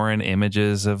texted Oren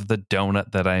images of the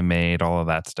donut that I made, all of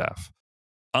that stuff.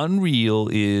 Unreal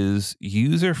is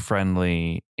user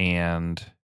friendly, and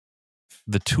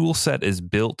the tool set is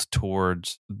built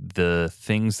towards the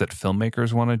things that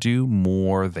filmmakers want to do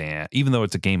more than, even though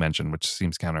it's a game engine, which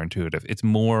seems counterintuitive, it's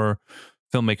more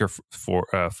filmmaker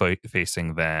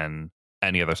facing than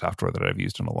any other software that I've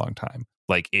used in a long time.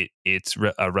 Like it's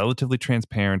relatively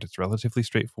transparent. It's relatively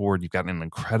straightforward. You've got an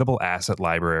incredible asset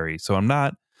library. So I'm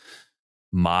not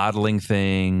modeling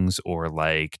things or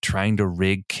like trying to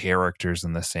rig characters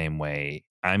in the same way.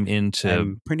 I'm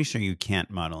pretty sure you can't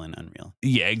model in Unreal.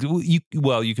 Yeah. You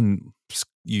can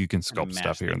sculpt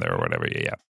stuff here and there or whatever.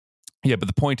 Yeah. But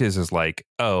the point is like,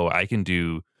 I can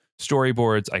do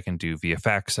storyboards. I can do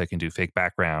VFX. I can do fake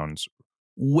backgrounds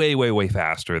way, way, way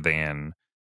faster than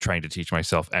trying to teach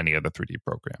myself any other 3D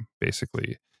program,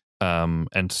 basically.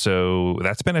 And so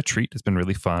that's been a treat. It's been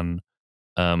really fun.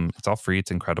 It's all free.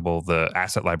 It's incredible. The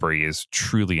asset library is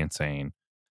truly insane.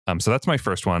 So that's my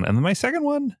first one. And then my second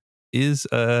one is,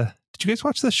 did you guys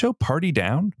watch the show Party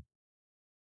Down?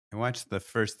 I watched the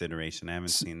first iteration. I haven't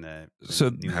seen the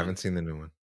I haven't seen the new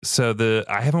one. So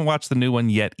I haven't watched the new one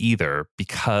yet either,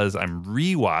 because I'm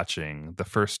rewatching the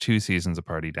first 2 seasons of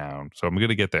Party Down. So I'm going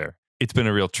to get there. It's been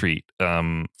a real treat.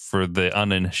 For the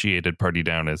uninitiated, Party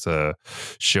Down is a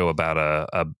show about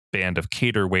a band of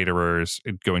waiterers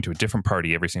going to a different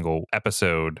party every single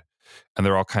episode. And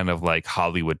they're all kind of like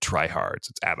Hollywood tryhards.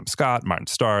 It's Adam Scott, Martin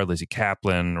Starr, Lizzie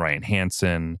Kaplan, Ryan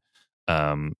Hansen,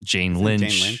 Jane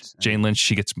Lynch. Jane Lynch,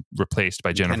 she gets replaced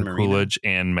by Jennifer Coolidge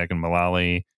and Megan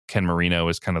Mullally. Ken Marino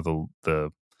is kind of the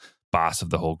boss of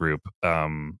the whole group.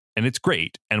 And it's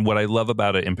great. And what I love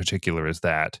about it in particular is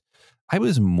that I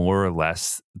was more or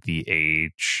less the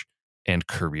age and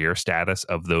career status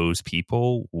of those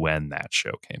people when that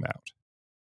show came out.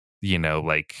 You know,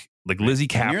 like Lizzie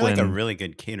Kaplan. And you're like a really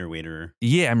good cater waiter.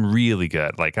 Yeah, I'm really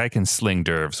good. Like I can sling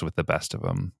d'oeuvres with the best of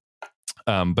them.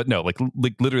 But no, like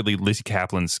literally Lizzie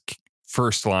Kaplan's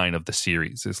first line of the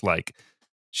series is like,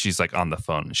 she's like on the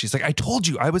phone. And she's like, I told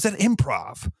you I was at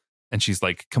improv. And she's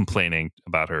like complaining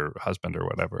about her husband or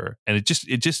whatever. And it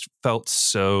just felt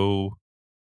so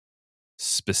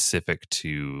specific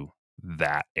to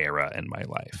that era in my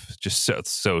life. Just so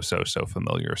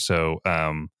familiar. So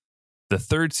the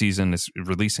third season is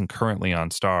releasing currently on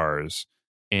Starz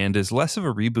and is less of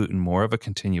a reboot and more of a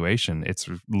continuation. It's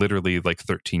literally like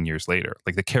 13 years later.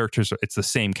 Like the characters, it's the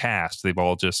same cast. They've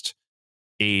all just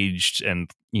aged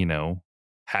and, you know,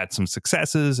 had some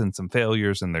successes and some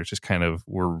failures, and they're just kind of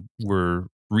we're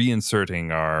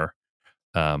reinserting our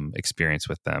experience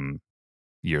with them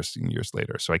years and years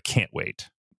later. So I can't wait.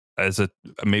 As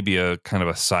maybe a kind of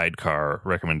a sidecar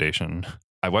recommendation,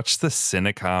 I watched the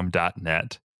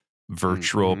Cinecom.net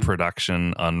virtual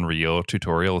production Unreal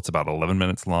tutorial. It's about 11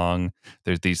 minutes long.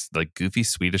 There's these like goofy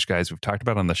Swedish guys we've talked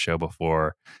about on the show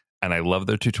before, and I love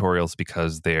their tutorials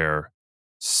because they're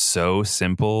so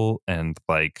simple and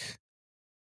like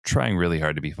trying really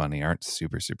hard to be funny, aren't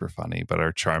super funny, but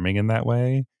are charming in that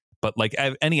way. But like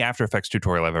any After Effects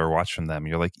tutorial I've ever watched from them,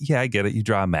 you're like, yeah, I get it. You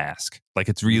draw a mask. Like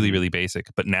it's really basic.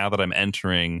 But now that I'm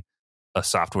entering a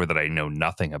software that I know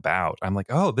nothing about, I'm like,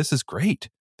 oh, this is great.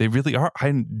 They really are.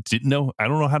 I don't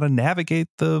know how to navigate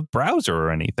the browser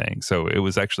or anything. So it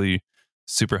was actually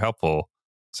super helpful.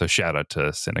 So shout out to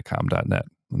Cinecom.net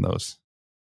and those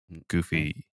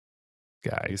goofy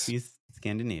guys. Goofy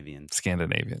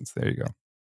Scandinavians. There you go.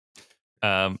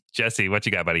 Jesse, what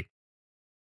you got, buddy?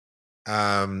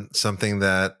 Something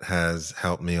that has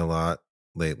helped me a lot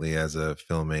lately as a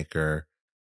filmmaker,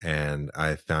 and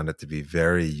I found it to be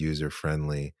very user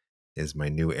friendly, is my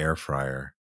new air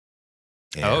fryer.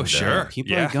 And, sure.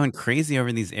 People are going crazy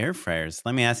over these air fryers.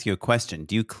 Let me ask you a question.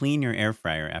 Do you clean your air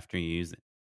fryer after you use it?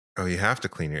 Oh, you have to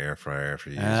clean your air fryer after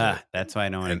you use it. That's why I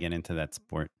don't want to get into that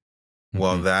sport.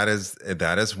 Well, that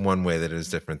is one way that it is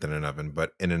different than an oven.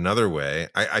 But in another way,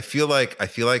 I feel like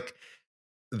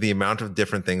the amount of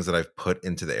different things that I've put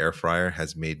into the air fryer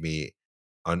has made me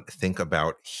think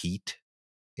about heat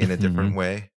in a different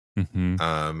way.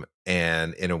 And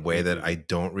in a way that I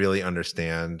don't really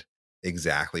understand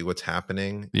exactly what's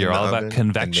happening. You're all about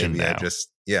convection now.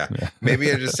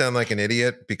 Maybe I just sound like an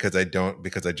idiot because I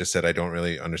just said I don't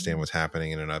really understand what's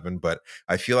happening in an oven, but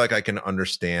I feel like I can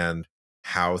understand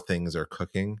how things are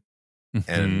cooking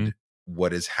and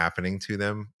what is happening to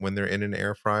them when they're in an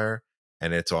air fryer.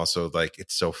 And it's also like,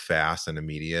 it's so fast and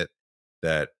immediate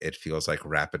that it feels like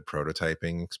rapid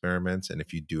prototyping experiments. And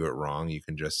if you do it wrong, you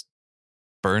can just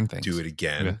burn things. Do it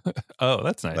again. Oh,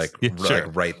 that's nice.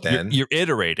 Like right then. You're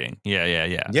iterating. Yeah.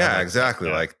 Yeah, exactly.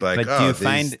 Yeah. Like but do you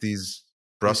find these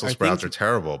Brussels sprouts are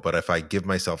terrible, but if I give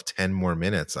myself 10 more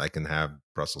minutes, I can have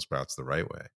Brussels sprouts the right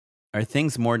way. Are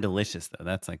things more delicious though?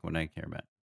 That's like what I care about.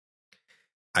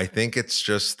 I think it's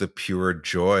just the pure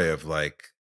joy of like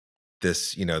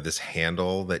this, you know, this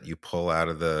handle that you pull out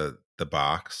of the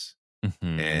box,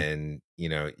 and you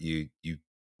know, you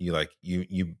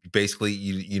basically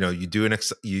you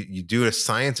do a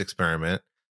science experiment,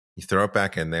 you throw it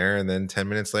back in there, and then 10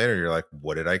 minutes later you're like,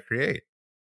 what did I create?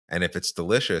 And if it's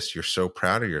delicious, you're so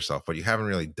proud of yourself, but you haven't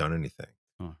really done anything.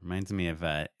 Oh, reminds me of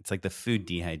it's like the food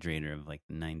dehydrator of like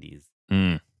the 90s.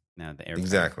 Now the air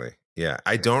exactly fryer. Yeah,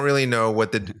 I don't really know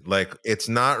what like it's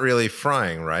not really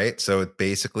frying, right? So it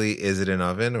basically, is it an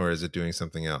oven or is it doing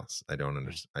something else? I don't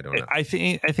understand. I don't know. I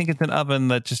think it's an oven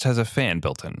that just has a fan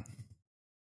built in.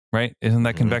 Right? Isn't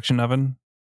that convection oven?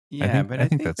 Yeah, I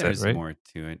think that's there's it, right? More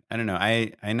to it. I don't know.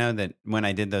 I know that when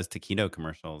I did those taquito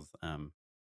commercials,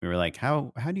 we were like,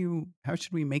 how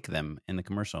should we make them in the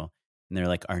commercial? And they're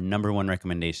like, our number one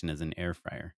recommendation is an air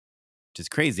fryer, which is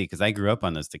crazy because I grew up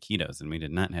on those taquitos and we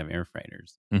did not have air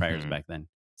fryers back then.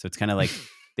 So it's kind of like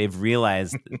they've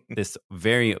realized this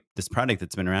product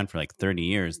that's been around for like 30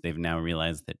 years, they've now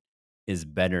realized that is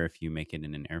better if you make it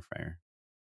in an air fryer.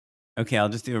 Okay, I'll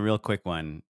just do a real quick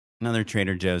one. Another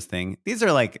Trader Joe's thing. These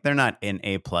are like, they're not an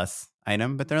A+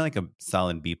 item, but they're like a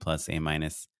solid B+,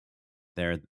 A-.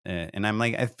 They're, and I'm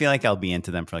like, I feel like I'll be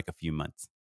into them for like a few months.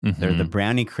 They're the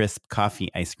Brownie Crisp coffee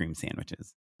ice cream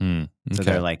sandwiches. So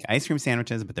they're like ice cream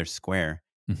sandwiches, but they're square.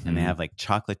 And they have like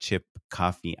chocolate chip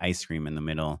coffee ice cream in the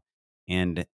middle.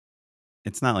 And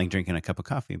it's not like drinking a cup of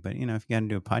coffee, but you know, if you got to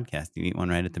do a podcast, you eat one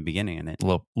right at the beginning and it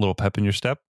little pep in your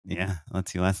step. Yeah,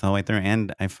 lets you last the whole way through.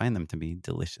 And I find them to be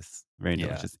delicious, very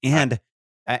delicious. And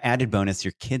added bonus,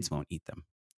 your kids won't eat them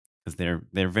because they're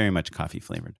very much coffee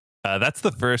flavored. That's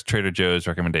the first Trader Joe's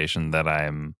recommendation that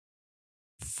I'm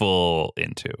full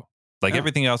into. Like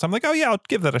everything else, I'm like, oh yeah, I'll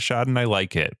give that a shot, and I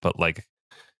like it. But like,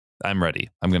 I'm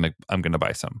ready. I'm gonna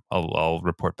buy some. I'll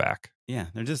report back. Yeah,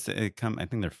 they're just I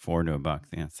think they're $4 to $1.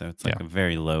 Yeah, so it's like a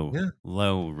very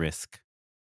low risk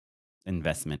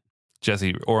investment.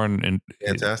 Jesse,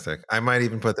 fantastic. I might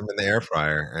even put them in the air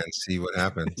fryer and see what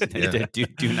happens. Yeah.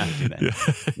 do not do that.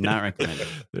 Yeah. Not recommended.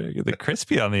 They're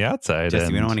crispy on the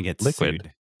Jesse, we don't want to get liquid.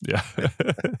 Sued. Yeah.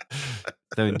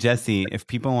 So Jesse, if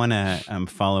people want to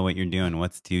follow what you're doing,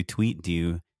 do you tweet? Do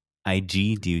you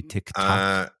IG? Do you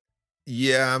TikTok?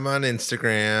 Yeah, I'm on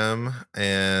Instagram,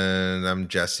 and I'm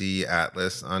Jesse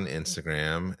Atlas on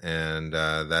Instagram, and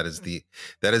that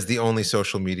is the only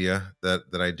social media that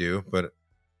I do. But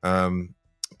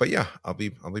yeah, I'll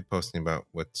be posting about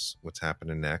what's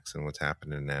happening next and what's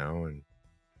happening now. And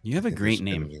you have a great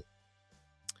name.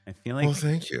 I feel like, well,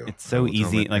 thank you. It's so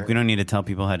easy. Like we don't need to tell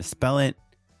people how to spell it.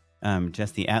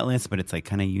 Jesse Atlas, but it's like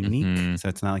kind of unique. So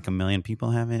it's not like a million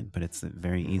people have it, but it's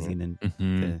very easy to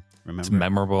remember. It's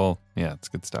memorable. Yeah, it's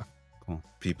good stuff. Cool.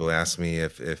 People ask me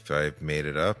if I've made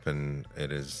it up, and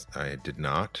I did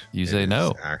not. You say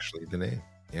no. Actually, the name.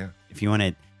 Yeah. If you want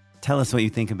to tell us what you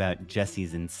think about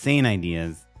Jesse's insane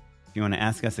ideas, if you want to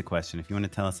ask us a question, if you want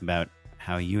to tell us about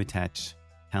how you attach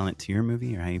talent to your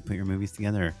movie or how you put your movies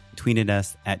together, tweet at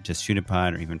us at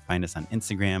JustShootItPod, or even find us on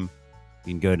Instagram.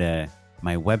 You can go to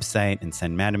my website and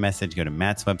send Matt a message. Go to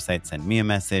Matt's website, send me a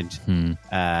message.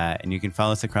 And you can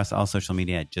follow us across all social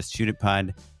media at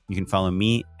JustShootItPod. You can follow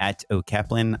me at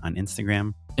OKaplan on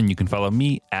Instagram. And you can follow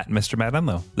me at Mr. Matt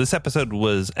Enlow. This episode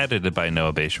was edited by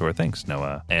Noah Bayshore. Thanks,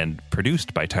 Noah. And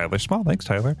produced by Tyler Small. Thanks,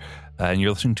 Tyler. And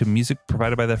you're listening to music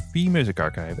provided by the Free Music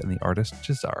Archive and the artist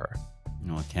Jazar.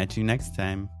 And we'll catch you next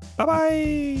time.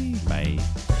 Bye-bye. Bye.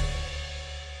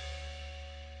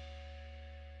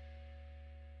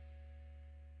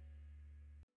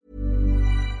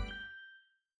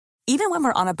 Even when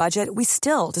we're on a budget, we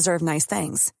still deserve nice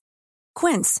things.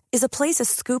 Quince is a place to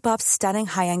scoop up stunning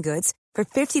high-end goods for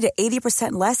 50 to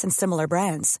 80% less than similar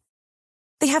brands.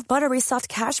 They have buttery soft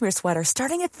cashmere sweaters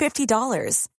starting at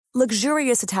 $50,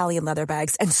 luxurious Italian leather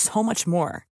bags, and so much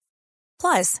more.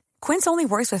 Plus, Quince only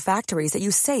works with factories that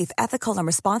use safe, ethical, and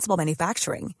responsible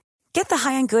manufacturing. Get the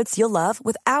high-end goods you'll love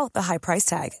without the high price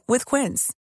tag with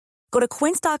Quince. Go to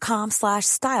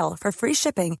quince.com/style for free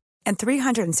shipping and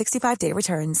 365-day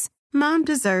returns. Mom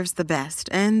deserves the best,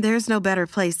 and there's no better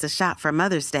place to shop for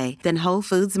Mother's Day than Whole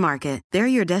Foods Market. They're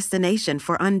your destination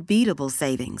for unbeatable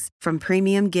savings, from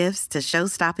premium gifts to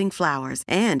show-stopping flowers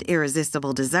and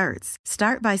irresistible desserts.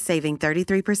 Start by saving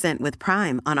 33% with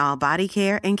Prime on all body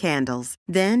care and candles.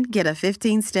 Then get a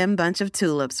 15-stem bunch of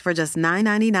tulips for just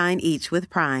 $9.99 each with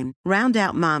Prime. Round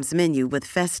out Mom's menu with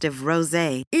festive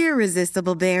rosé,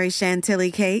 irresistible berry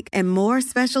chantilly cake, and more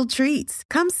special treats.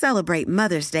 Come celebrate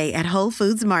Mother's Day at Whole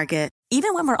Foods Market.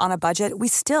 Even when we're on a budget, we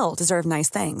still deserve nice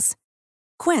things.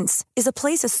 Quince is a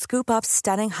place to scoop up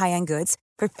stunning high-end goods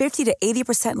for 50 to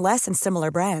 80% less than similar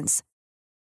brands.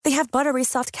 They have buttery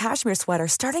soft cashmere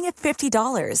sweaters starting at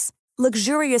 $50,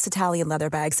 luxurious Italian leather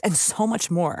bags, and so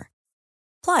much more.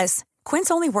 Plus,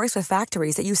 Quince only works with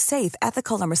factories that use safe,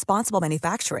 ethical, and responsible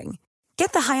manufacturing.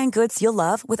 Get the high-end goods you'll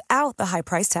love without the high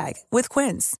price tag with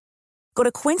Quince. Go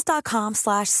to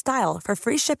quince.com/style for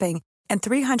free shipping and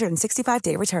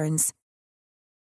 365-day returns.